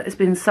 But it's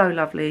been so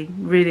lovely,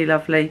 really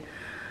lovely.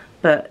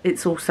 But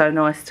it's also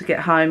nice to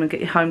get home and get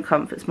your home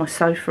comforts. My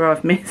sofa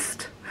I've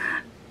missed,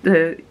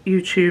 the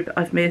YouTube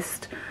I've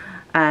missed,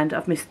 and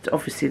I've missed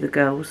obviously the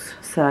girls.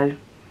 So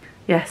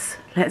yes,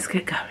 let's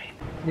get going.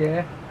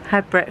 Yeah.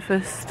 Had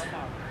breakfast.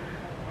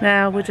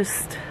 Now we're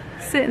just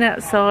sitting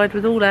outside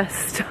with all our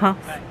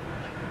stuff,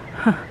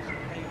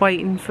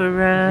 waiting for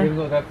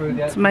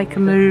to make a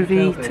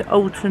movie to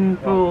Alton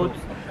Broads.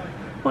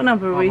 What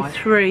number are we?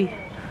 3.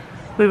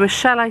 We were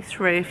chalet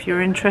 3 if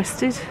you're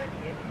interested.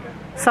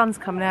 Sun's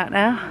coming out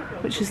now,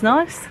 which is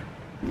nice.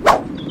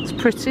 It's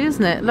pretty,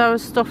 isn't it?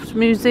 Lowestoft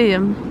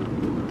Museum.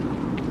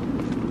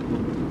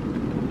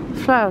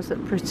 Flowers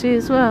look pretty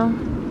as well.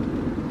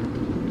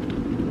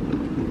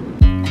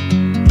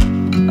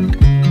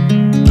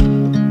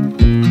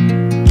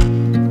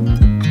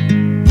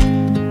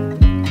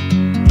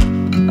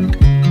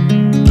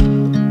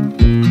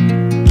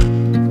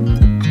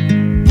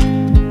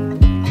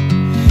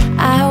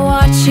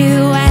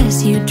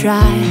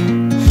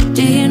 Drive.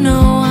 Do you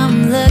know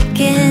I'm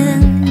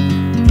looking,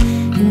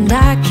 and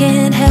I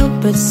can't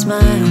help but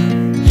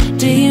smile.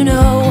 Do you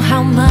know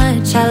how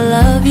much I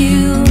love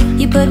you?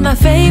 You put my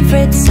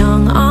favorite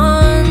song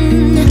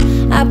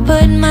on, I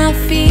put my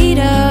feet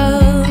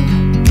up,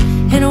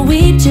 and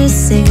we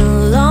just sing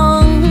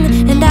along.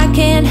 And I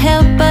can't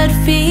help but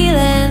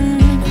feeling,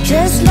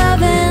 just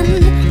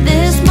loving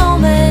this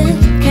moment.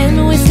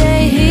 Can we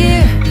stay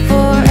here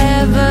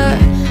forever?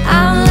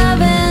 I'm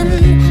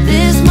loving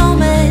this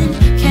moment.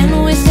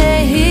 Can we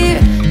stay here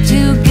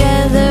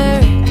together?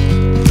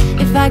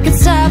 If I could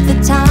stop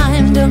the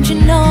time, don't you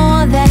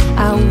know that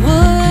I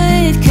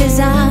would? 'Cause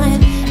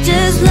I'm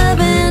just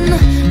loving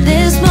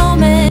this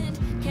moment.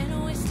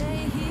 Can we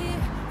stay here?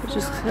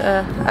 Just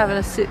having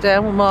a sit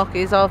down with Mark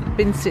is. I've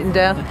been sitting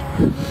down.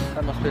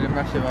 That must be a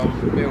massive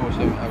old mill or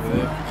something over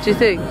there. Do you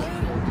think?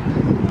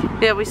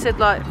 Yeah, we said,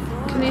 like,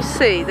 can you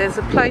see there's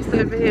a place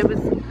over here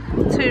with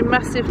 2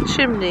 massive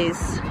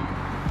chimneys,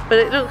 but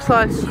it looks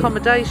like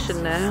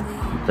accommodation now,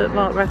 but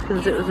Mark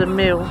reckons it was a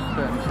mill.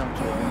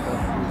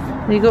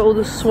 And you got all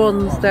the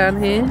swans down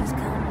here,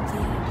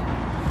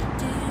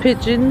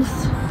 pigeons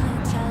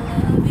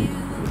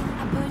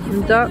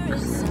and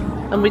ducks,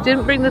 and we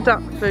didn't bring the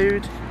duck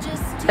food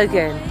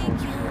again.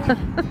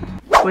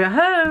 We're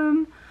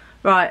home.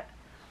 Right,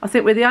 I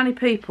think we're the only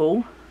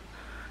people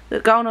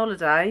that go on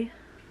holiday,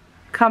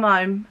 come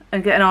home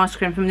and get an ice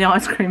cream from the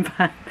ice cream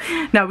van.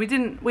 No, we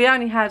didn't. We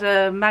only had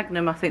a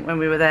Magnum, I think, when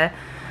we were there.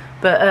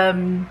 But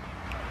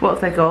what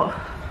have they got?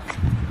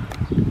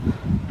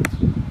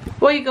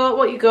 What you got?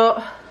 What you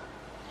got?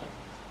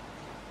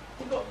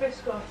 We've got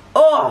Biscoff.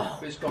 Oh,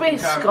 Biscoff.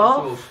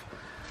 Biscoff.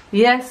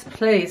 Yes,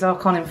 please. I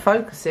can't even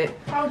focus it.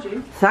 Told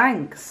you.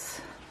 Thanks.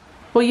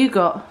 What you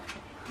got?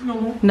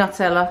 Normal.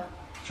 Nutella.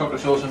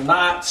 Chocolate sauce and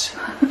nuts.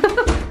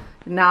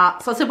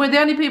 Nuts. I said we're the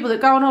only people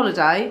that go on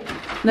holiday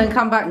and then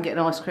come back and get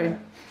an ice cream.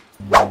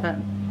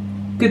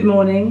 Good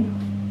morning.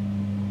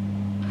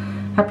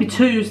 Happy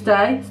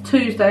Tuesday. It's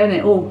Tuesday, isn't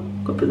it? Oh,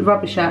 got to put the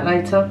rubbish out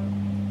later.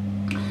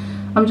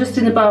 I'm just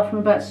in the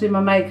bathroom about to do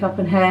my makeup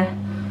and hair.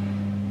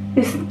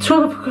 It's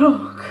 12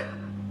 o'clock.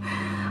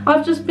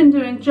 I've just been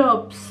doing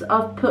jobs.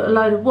 I've put a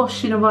load of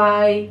washing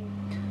away.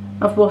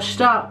 I've washed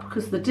up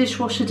because the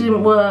dishwasher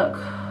didn't work.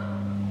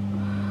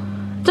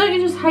 Don't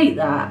you just hate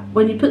that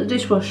when you put the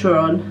dishwasher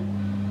on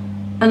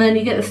and then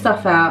you get the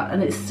stuff out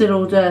and it's still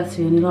all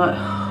dirty and you're like,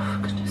 oh,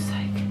 for goodness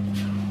sake.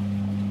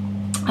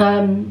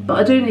 But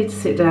I do need to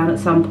sit down at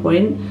some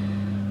point.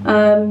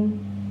 I'm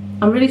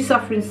really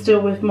suffering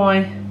still with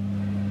my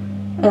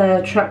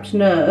trapped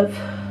nerve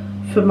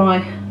for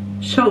my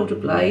shoulder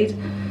blade,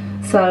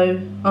 so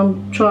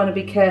I'm trying to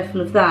be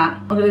careful of that.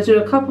 I'm going to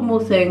do a couple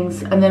more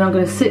things and then I'm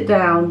going to sit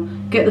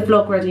down, get the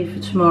vlog ready for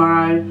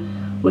tomorrow,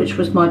 which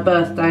was my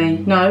birthday.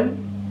 No,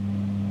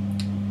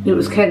 it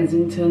was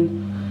Kensington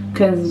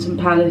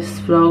Palace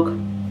vlog,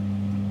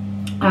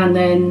 and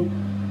then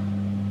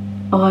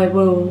I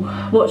will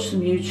watch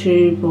some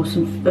YouTube or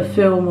a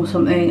film or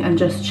something and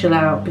just chill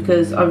out,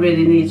 because I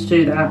really need to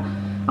do that.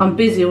 I'm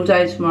busy all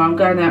day tomorrow. I'm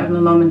going out with my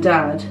mum and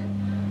dad,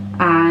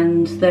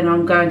 and then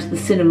I'm going to the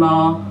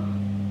cinema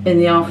in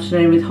the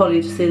afternoon with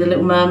Holly to see The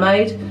Little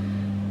Mermaid,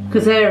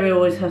 because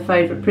Ariel is her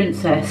favourite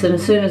princess, and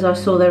as soon as I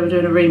saw they were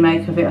doing a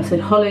remake of it, I said,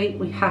 Holly,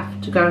 we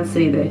have to go and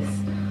see this.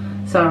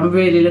 So I'm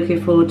really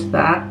looking forward to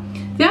that.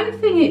 The only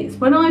thing is,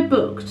 when I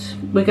booked,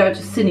 we go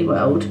to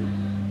Cineworld,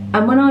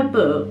 and when I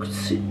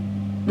booked,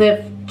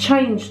 they've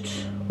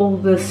changed all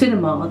the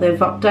cinema, they've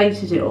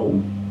updated it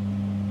all,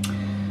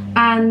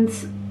 and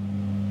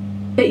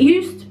it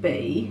used to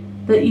be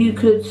that you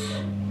could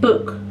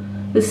book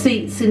the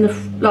seats in the,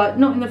 like,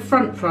 not in the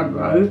front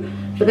row,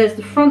 but there's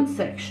the front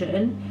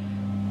section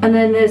and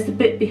then there's the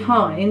bit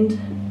behind,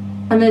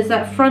 and there's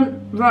that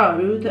front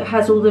row that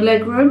has all the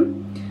leg room,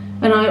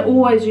 and I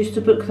always used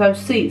to book those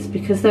seats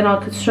because then I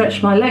could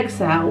stretch my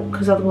legs out,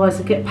 because otherwise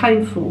they get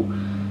painful.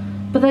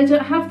 But they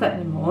don't have that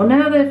anymore.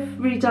 Now they've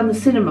redone the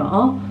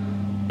cinema,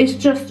 it's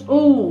just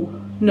all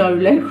no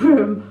leg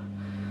room.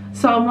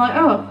 So I'm like,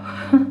 oh,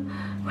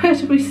 where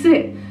do we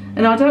sit?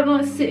 And I don't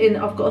like sitting,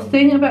 I've got a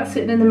thing about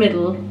sitting in the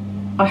middle.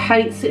 I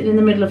hate sitting in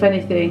the middle of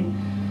anything.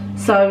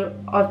 So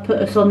I've put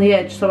us on the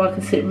edge so I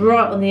can sit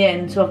right on the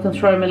end, so I can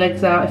throw my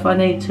legs out if I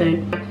need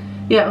to.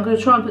 Yeah, I'm going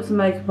to try and put some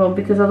makeup on,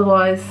 because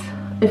otherwise,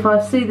 if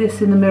I see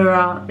this in the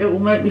mirror, it will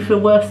make me feel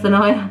worse than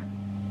I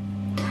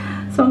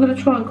am. So I'm going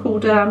to try and cool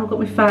down. I've got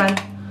my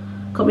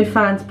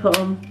fan to put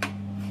on,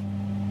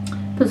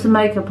 put some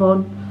makeup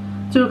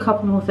on, do a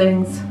couple more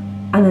things,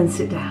 and then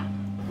sit down.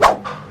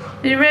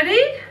 Are you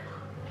ready?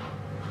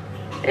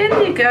 In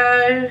you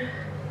go.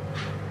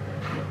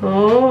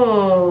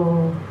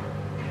 Oh.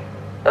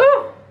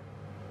 Oh.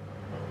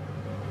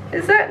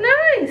 Is that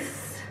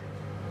nice?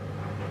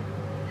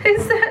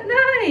 Is that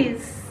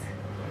nice?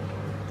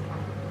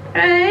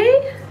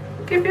 Hey?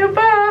 Give you a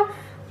bath.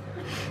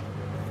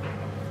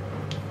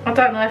 I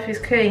don't know if he's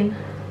keen.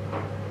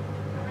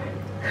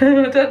 I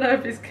don't know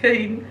if he's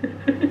keen.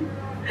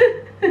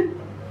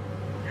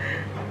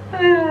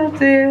 Oh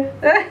dear.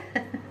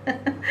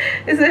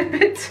 Is it a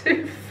bit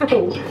too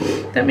full?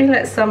 Let me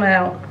let some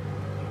out.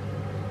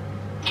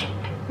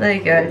 There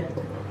you go.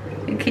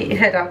 You can keep your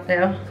head up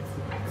now.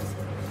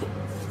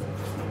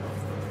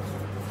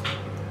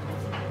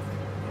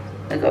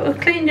 I've got to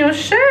clean your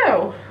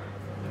shell.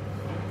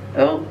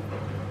 Oh.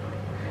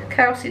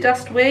 Kelsey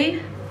dust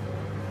wee.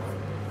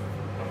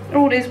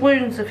 All these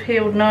wounds have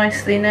healed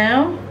nicely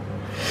now,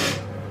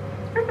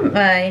 haven't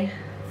they?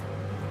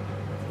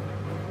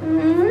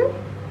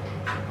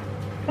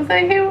 Have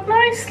they healed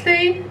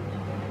nicely?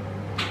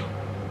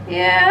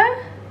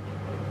 Yeah?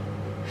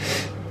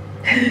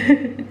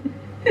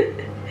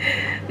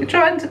 You're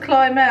trying to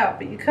climb out,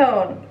 but you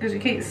can't because you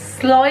keep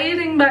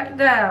sliding back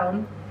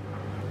down.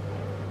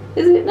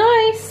 Is it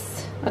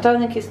nice? I don't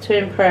think it's too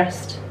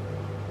impressed.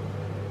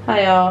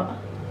 Hey Art.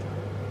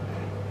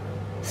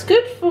 It's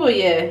good for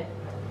you.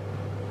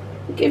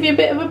 Give you a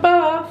bit of a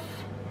bath.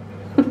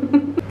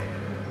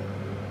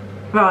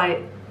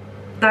 Right,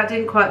 that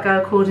didn't quite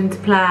go according to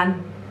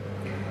plan.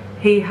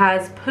 He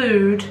has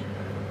pooed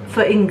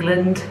for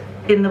England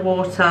in the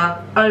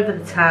water, over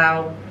the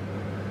towel,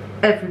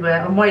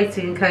 everywhere. I'm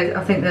waiting in case,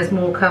 I think there's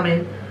more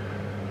coming.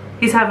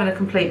 He's having a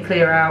complete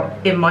clear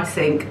out in my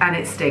sink and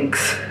it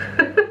stinks.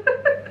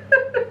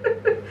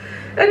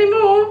 Any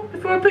more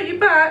before I put you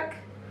back?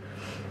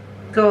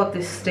 God,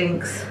 this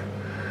stinks.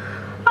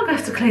 I'm going to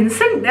have to clean the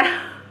sink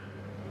now.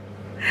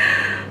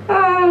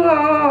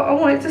 Oh, I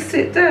wanted to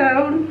sit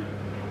down.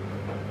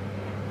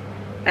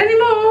 Any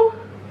more?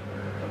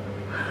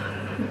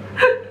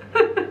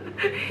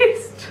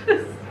 It's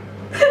just...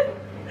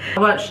 I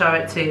won't show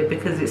it to you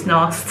because it's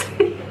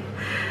nasty.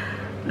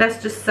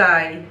 Let's just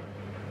say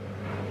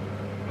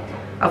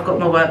I've got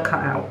my work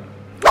cut out.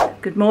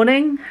 Good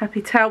morning,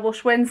 happy Towel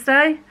Wash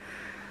Wednesday.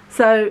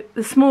 So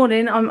this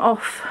morning I'm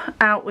off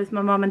out with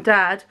my mum and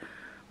dad.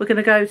 We're going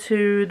to go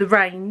to the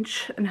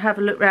range and have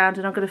a look round,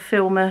 and I'm going to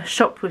film a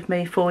shop with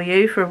me for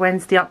you for a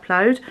Wednesday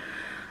upload.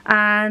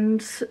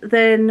 And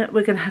then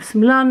we're going to have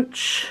some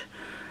lunch.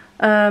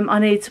 I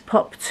need to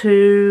pop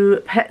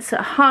to Pets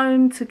at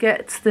Home to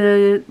get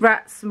the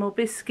rats some more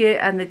biscuit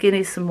and the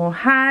guineas some more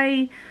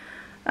hay.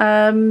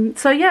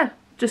 So yeah,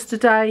 just a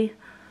day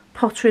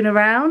pottering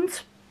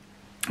around,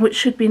 which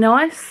should be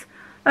nice.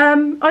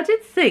 I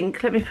did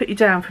think, let me put you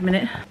down for a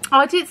minute.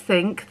 I did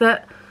think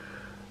that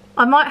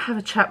I might have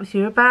a chat with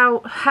you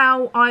about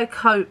how I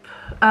cope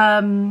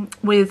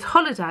with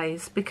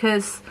holidays,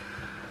 because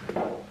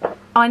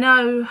I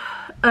know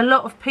a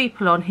lot of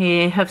people on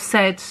here have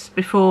said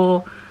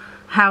before,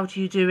 how do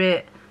you do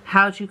it?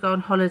 How do you go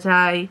on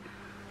holiday?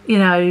 You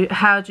know,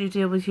 how do you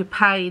deal with your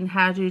pain?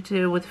 How do you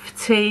deal with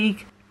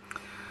fatigue?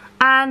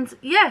 And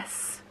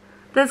yes,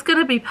 there's going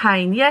to be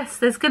pain. Yes,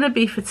 there's going to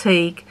be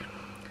fatigue.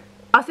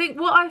 I think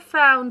what I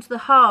found the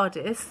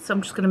hardest, so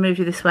I'm just going to move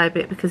you this way a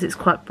bit because it's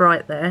quite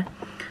bright there,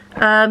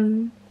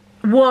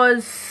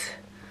 was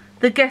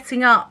the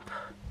getting up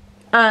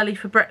early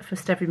for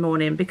breakfast every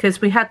morning,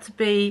 because we had to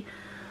be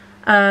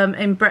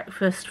in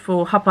breakfast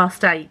for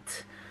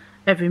 8:30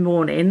 every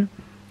morning,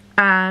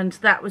 and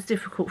that was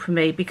difficult for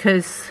me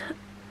because,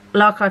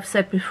 like I've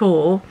said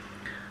before,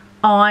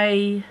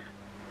 I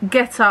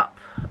get up,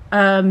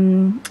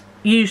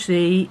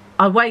 usually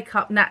I wake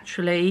up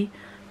naturally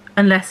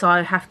unless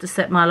I have to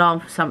set my alarm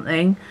for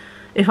something.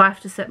 If I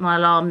have to set my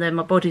alarm, then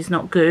my body's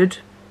not good,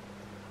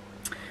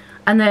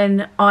 and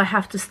then I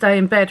have to stay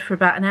in bed for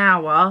about an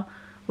hour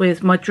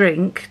with my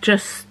drink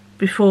just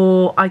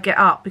before I get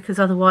up, because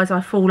otherwise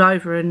I fall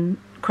over and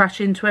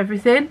crash into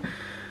everything.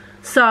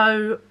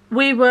 So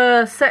we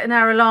were setting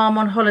our alarm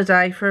on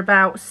holiday for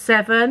about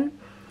 7,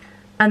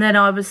 and then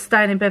I was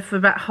staying in bed for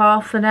about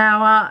half an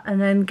hour and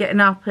then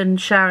getting up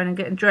and showering and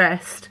getting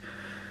dressed,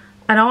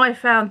 and I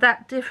found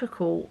that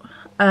difficult,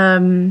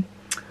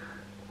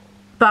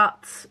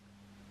 but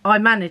I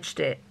managed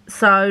it.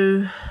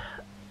 So,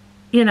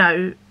 you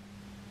know,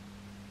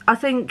 I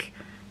think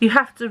you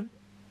have to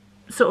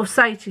sort of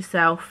say to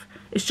yourself,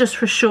 it's just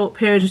for a short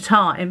period of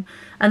time.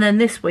 And then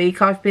this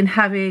week I've been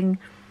having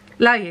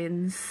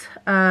lay-ins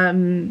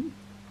and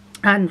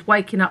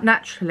waking up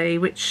naturally,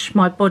 which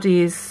my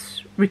body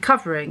is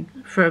recovering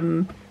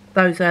from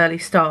those early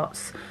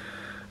starts.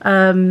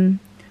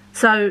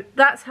 So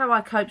that's how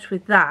I coped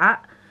with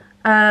that.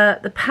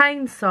 The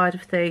pain side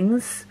of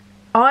things,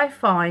 I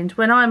find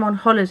when I'm on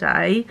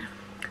holiday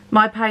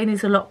my pain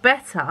is a lot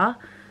better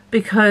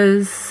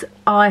because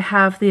I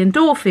have the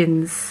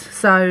endorphins.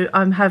 So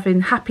I'm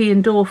having happy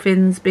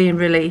endorphins being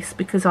released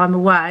because I'm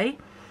away.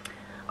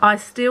 I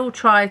still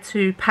try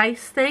to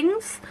pace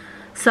things.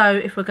 So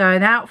if we're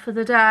going out for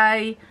the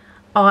day,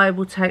 I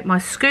will take my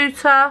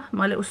scooter,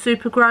 my little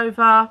Super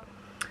Grover,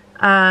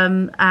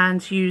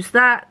 and use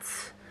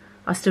that.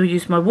 I still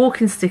use my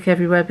walking stick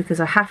everywhere because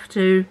I have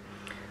to.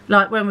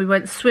 Like when we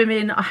went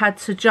swimming, I had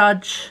to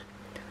judge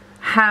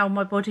how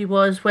my body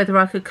was, whether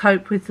I could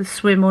cope with the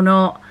swim or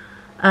not,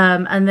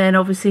 and then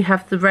obviously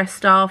have the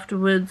rest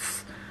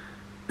afterwards.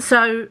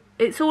 So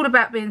it's all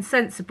about being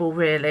sensible,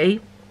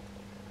 really.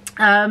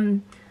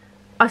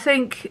 I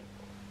think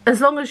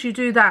as long as you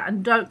do that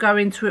and don't go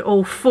into it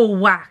all full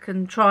whack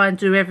and try and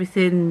do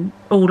everything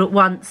all at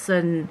once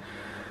and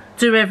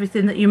do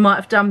everything that you might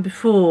have done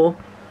before,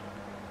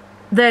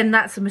 then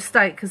that's a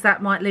mistake, because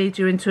that might lead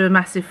you into a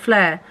massive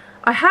flare.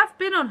 I have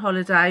been on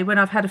holiday when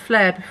I've had a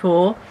flare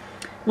before.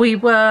 We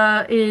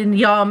were in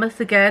Yarmouth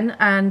again,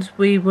 and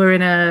we were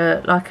in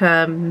a like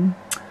a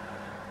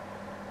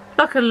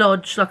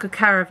lodge, like a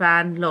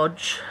caravan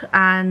lodge,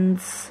 and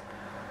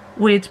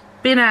we'd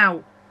been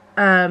out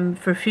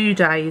for a few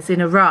days in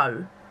a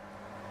row,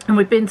 and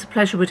we'd been to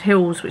Pleasurewood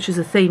Hills, which is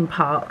a theme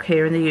park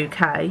here in the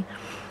UK,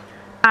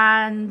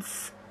 and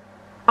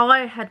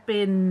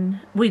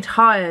we'd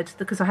hired,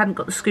 because I hadn't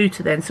got the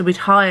scooter then, so we'd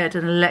hired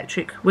an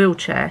electric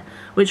wheelchair,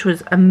 which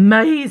was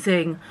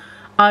amazing.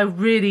 I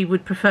really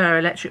would prefer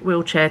an electric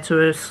wheelchair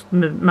to a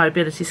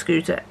mobility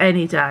scooter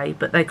any day,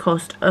 but they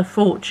cost a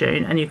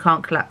fortune and you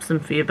can't collapse them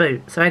for your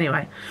boot. So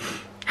anyway,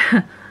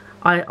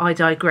 I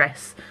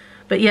digress.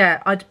 But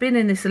yeah, I'd been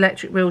in this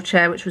electric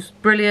wheelchair, which was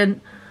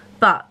brilliant,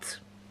 but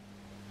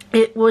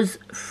it was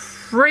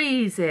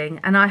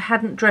freezing and I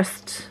hadn't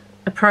dressed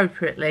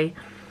appropriately.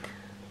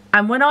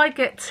 And when I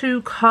get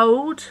too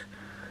cold,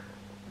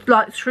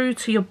 like through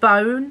to your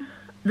bone,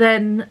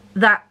 then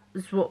that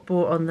is what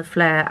brought on the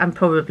flare, and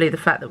probably the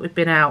fact that we've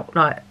been out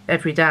like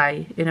every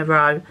day in a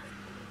row.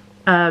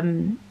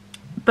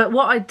 But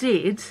what I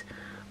did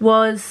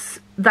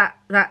was that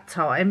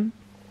time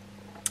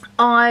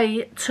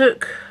I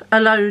took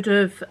a load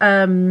of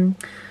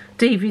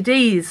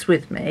DVDs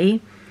with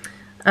me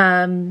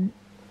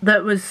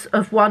that was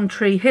of One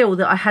Tree Hill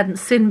that I hadn't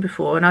seen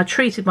before, and I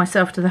treated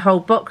myself to the whole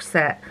box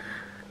set.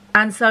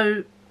 And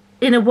so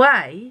in a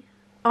way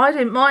I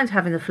didn't mind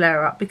having the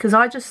flare up, because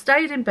I just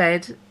stayed in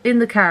bed in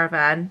the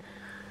caravan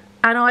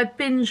and I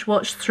binge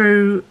watched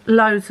through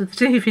loads of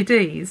the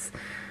DVDs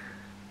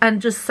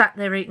and just sat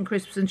there eating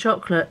crisps and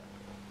chocolate.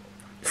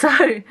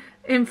 So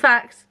in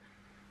fact,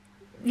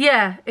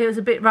 yeah, it was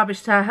a bit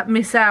rubbish to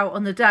miss out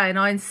on the day, and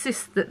I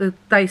insist that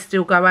they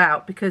still go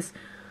out because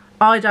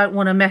I don't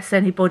want to mess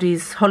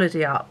anybody's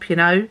holiday up, you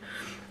know.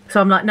 So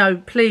I'm like, no,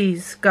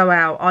 please go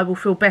out. I will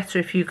feel better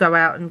if you go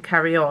out and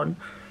carry on.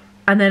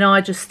 And then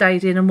I just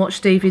stayed in and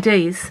watched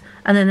DVDs.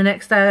 And then the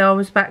next day I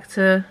was back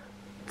to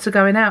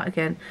going out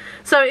again.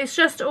 So it's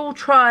just all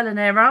trial and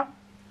error.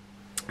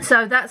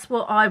 So that's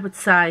what I would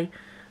say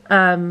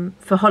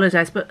for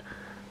holidays. But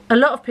a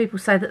lot of people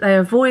say that they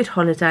avoid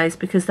holidays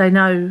because they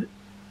know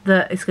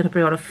that it's going to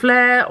bring on a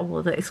flare,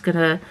 or that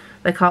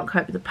they can't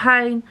cope with the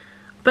pain.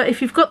 But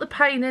if you've got the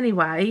pain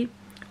anyway,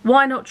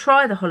 why not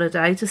try the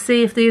holiday to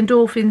see if the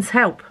endorphins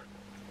help?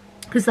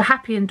 Because the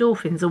happy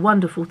endorphins are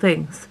wonderful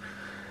things.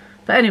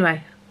 But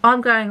anyway,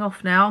 I'm going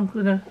off now.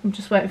 I'm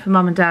just waiting for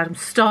Mum and Dad. I'm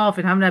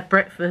starving. I haven't had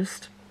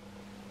breakfast.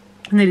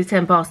 Nearly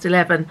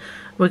 11:10.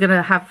 We're going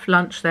to have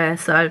lunch there.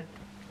 So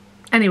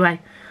anyway,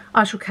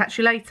 I shall catch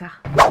you later.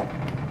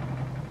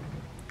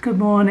 Good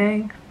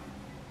morning.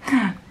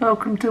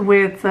 Welcome to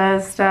Weird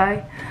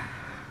Thursday.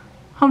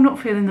 I'm not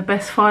feeling the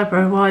best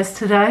fibro-wise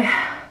today.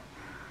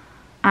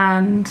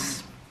 And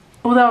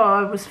although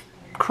I was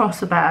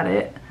cross about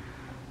it,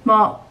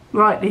 Mark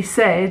rightly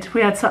said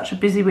we had such a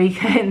busy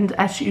weekend,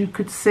 as you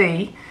could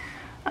see.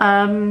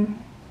 I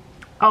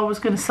was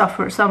going to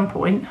suffer at some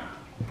point.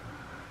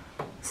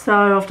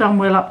 So I've done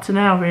well up to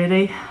now,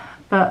 really.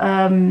 But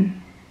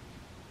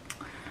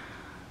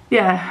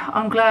yeah,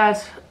 I'm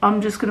glad.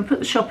 I'm just going to put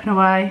the shopping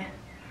away,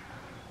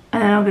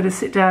 and then I'm going to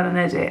sit down and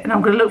edit. And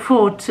I'm going to look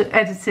forward to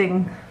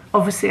editing,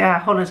 obviously, our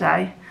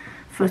holiday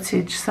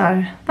footage.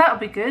 So that'll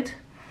be good.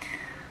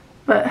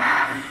 But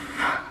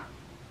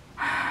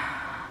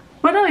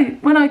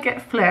when I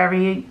get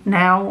flary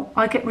now,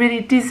 I get really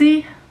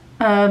dizzy.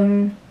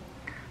 I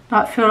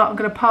feel like I'm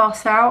going to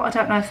pass out. I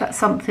don't know if that's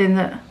something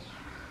that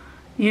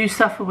you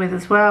suffer with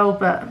as well,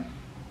 but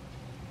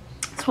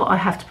it's what I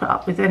have to put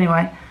up with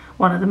anyway.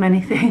 One of the many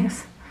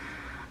things.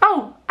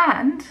 Oh,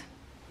 and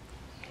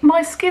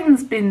my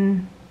skin's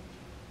been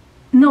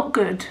not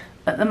good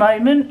at the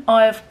moment.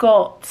 I've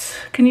got,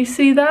 can you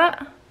see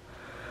that?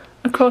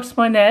 Across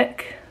my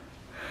neck,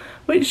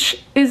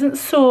 which isn't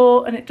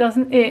sore and it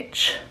doesn't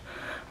itch.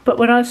 But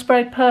when I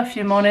sprayed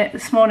perfume on it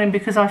this morning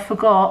because I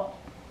forgot,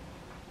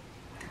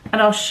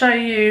 and I'll show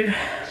you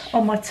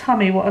on my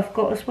tummy what I've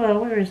got as well.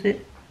 Where is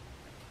it?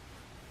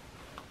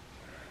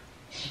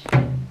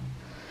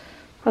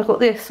 I've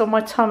got this on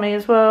my tummy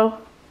as well.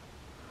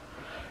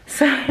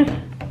 So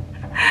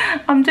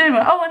I'm doing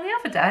well. Oh, and the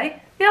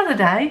other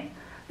day,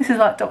 this is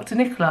like Dr.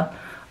 Nicola,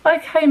 I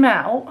came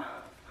out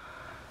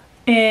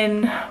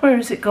in, where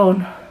has it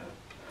gone?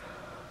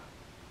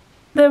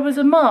 There was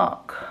a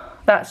mark.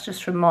 That's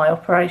just from my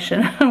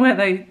operation where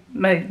they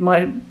made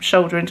my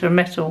shoulder into a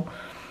metal.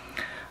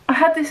 I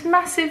had this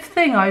massive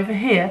thing over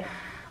here.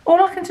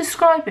 All I can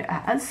describe it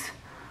as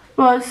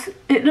was,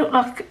 it looked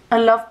like a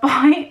love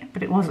bite,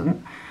 but it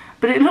wasn't.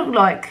 But it looked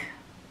like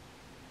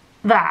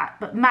that,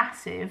 but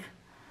massive.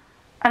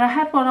 And I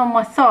had one on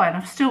my thigh, and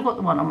I've still got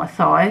the one on my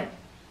thigh.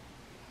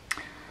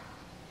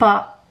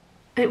 But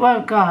it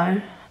won't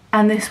go.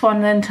 And this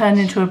one then turned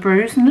into a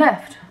bruise and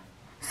left.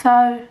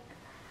 So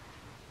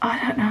I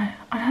don't know.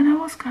 I don't know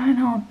what's going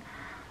on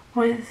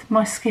with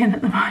my skin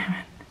at the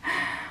moment.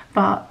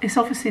 But it's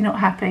obviously not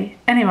happy.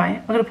 Anyway,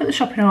 I'm going to put the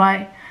shopping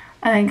away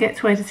and then get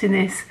to editing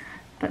this.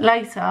 But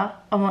later,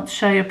 I want to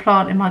show you a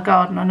plant in my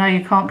garden. I know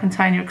you can't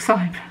contain your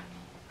excitement.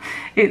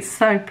 It's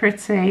so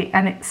pretty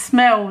and it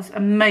smells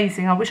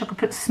amazing. I wish I could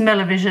put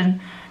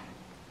smell-o-vision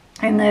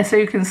in there so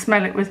you can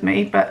smell it with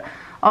me. But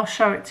I'll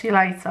show it to you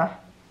later.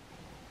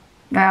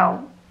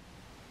 Now,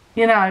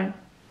 you know,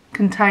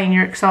 contain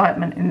your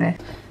excitement in this.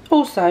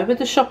 Also, with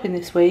the shopping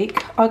this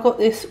week, I got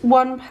this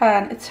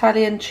one-pan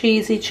Italian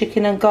cheesy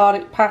chicken and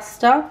garlic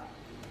pasta.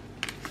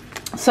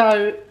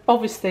 So,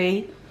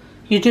 obviously,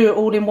 you do it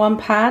all in one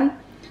pan.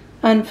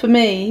 And for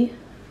me,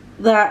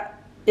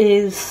 that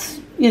is,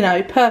 you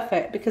know,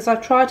 perfect. Because I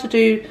try to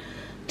do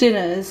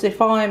dinners,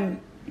 if I'm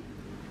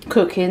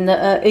cooking,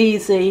 that are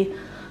easy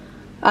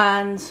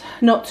and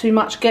not too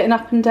much getting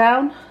up and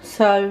down.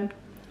 So,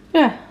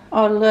 yeah,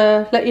 I'll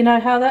let you know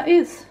how that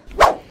is.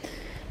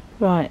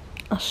 Right.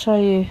 I'll show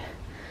you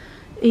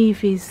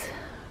Evie's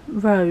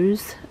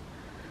rose.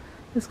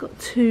 It's got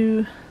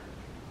two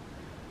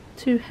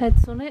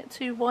heads on it,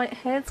 two white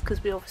heads,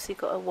 because we obviously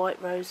got a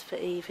white rose for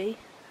Evie.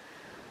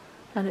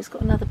 And it's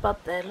got another bud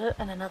there, look,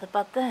 and another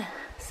bud there.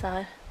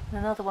 So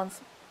another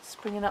one's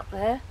springing up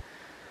there.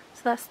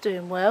 So that's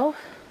doing well.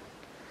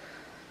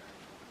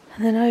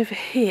 And then over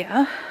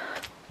here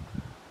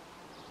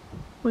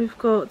we've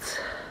got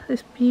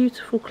this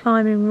beautiful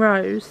climbing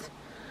rose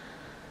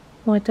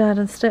my dad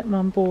and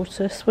stepmum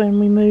bought us when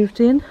we moved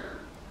in.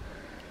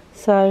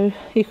 So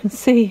you can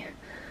see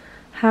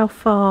how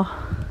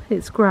far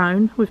it's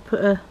grown. We've put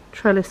a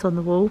trellis on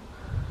the wall.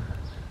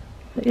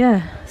 But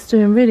yeah, it's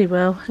doing really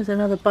well. There's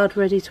another bud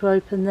ready to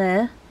open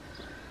there.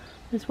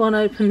 There's one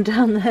open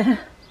down there.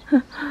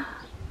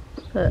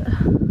 But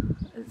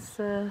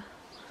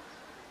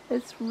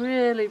it's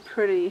really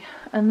pretty.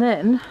 And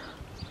then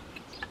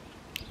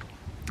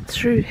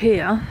through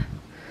here,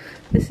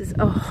 this is,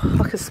 oh,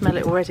 I can smell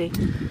it already.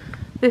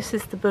 This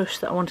is the bush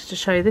that I wanted to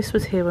show you. This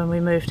was here when we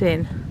moved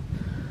in.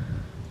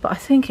 But I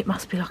think it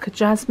must be like a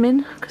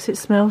jasmine, because it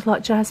smells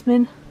like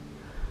jasmine.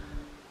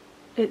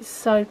 It's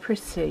so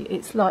pretty.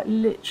 It's like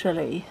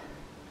literally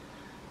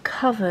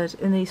covered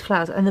in these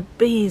flowers, and the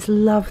bees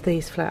love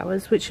these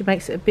flowers, which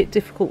makes it a bit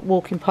difficult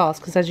walking past,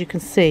 because as you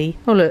can see,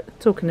 oh look,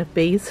 talking of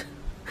bees,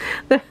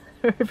 they're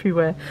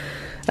everywhere.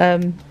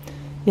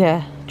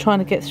 Yeah, trying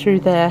to get through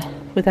there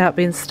without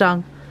being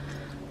stung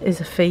is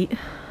a feat,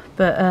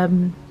 but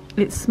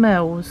it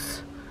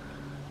smells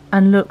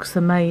and looks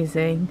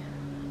amazing.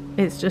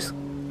 It's just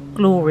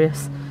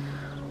glorious.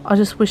 I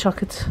just wish I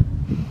could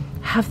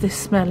have this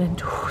smell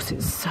indoors.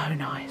 It's so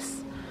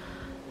nice,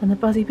 and the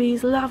buzzy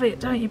bees love it,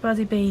 don't you,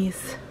 buzzy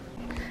bees?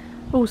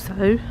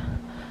 Also,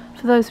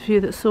 for those of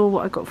you that saw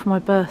what I got for my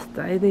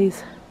birthday,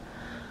 these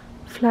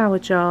flower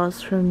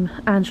jars from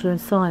Angela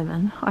and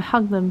Simon, I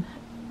hung them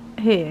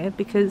here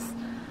because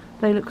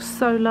they look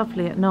so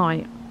lovely at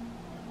night.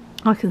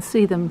 I can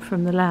see them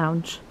from the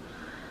lounge.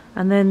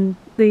 And then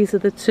these are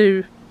the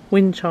 2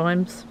 wind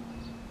chimes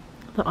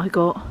that I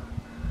got.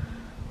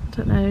 I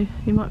don't know,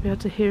 you might be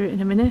able to hear it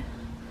in a minute,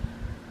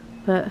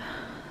 but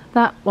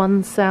that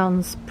one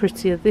sounds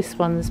prettier. This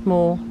one's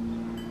more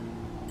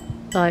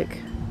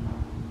like,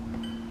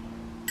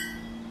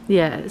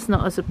 yeah, it's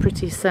not as a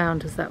pretty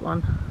sound as that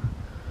one.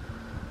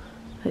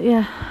 But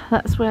yeah,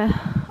 that's where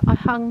I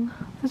hung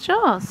the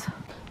jars.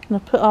 And I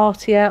put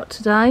Artie out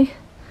today.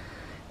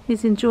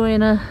 He's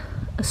enjoying a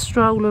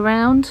stroll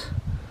around,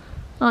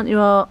 aren't you,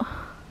 Art?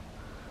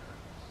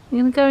 You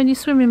gonna go in your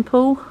swimming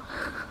pool?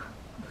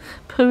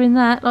 Poo in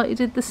that like you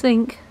did the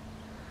sink?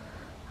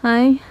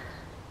 Hey?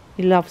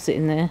 He loves it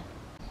in there.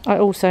 I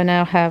also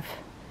now have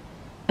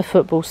a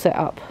football set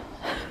up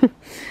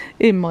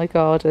in my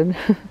garden.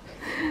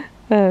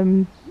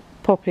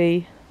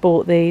 Poppy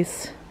bought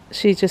these.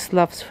 She just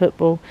loves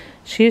football.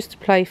 She used to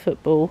play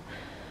football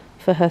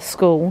for her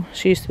school.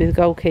 She used to be the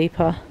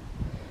goalkeeper,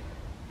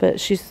 but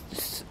she's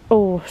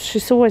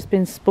always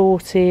been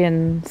sporty,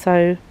 and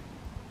so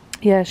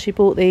yeah, she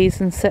bought these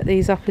and set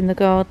these up in the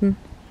garden.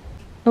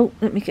 Oh,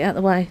 let me get out of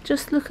the way.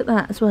 Just look at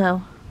that as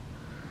well.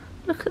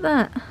 Look at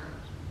that.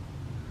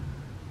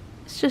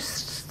 It's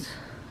just,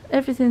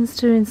 everything's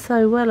doing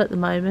so well at the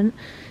moment.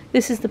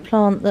 This is the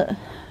plant that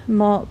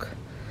Mark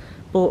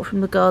bought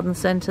from the garden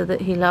centre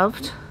that he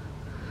loved.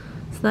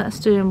 So that's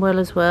doing well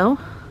as well.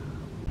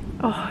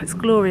 Oh, it's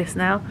glorious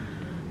now.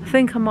 I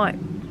think I might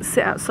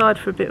sit outside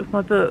for a bit with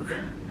my book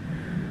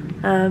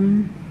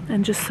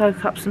and just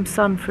soak up some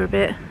sun for a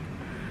bit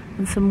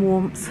and some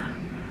warmth.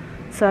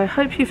 So I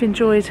hope you've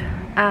enjoyed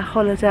our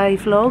holiday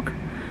vlog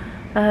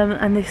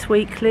and this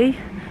weekly.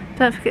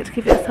 Don't forget to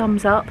give it a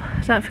thumbs up.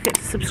 Don't forget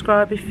to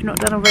subscribe if you've not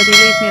done already.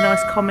 Leave me a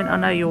nice comment, I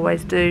know you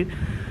always do.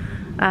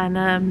 And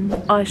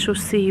I shall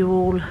see you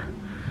all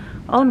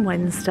on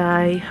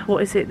Wednesday.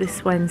 What is it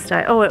this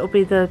Wednesday? Oh, it'll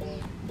be the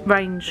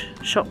range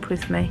shop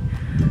with me.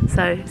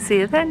 So see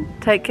you then.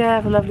 Take care,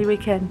 have a lovely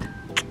weekend.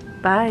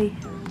 Bye.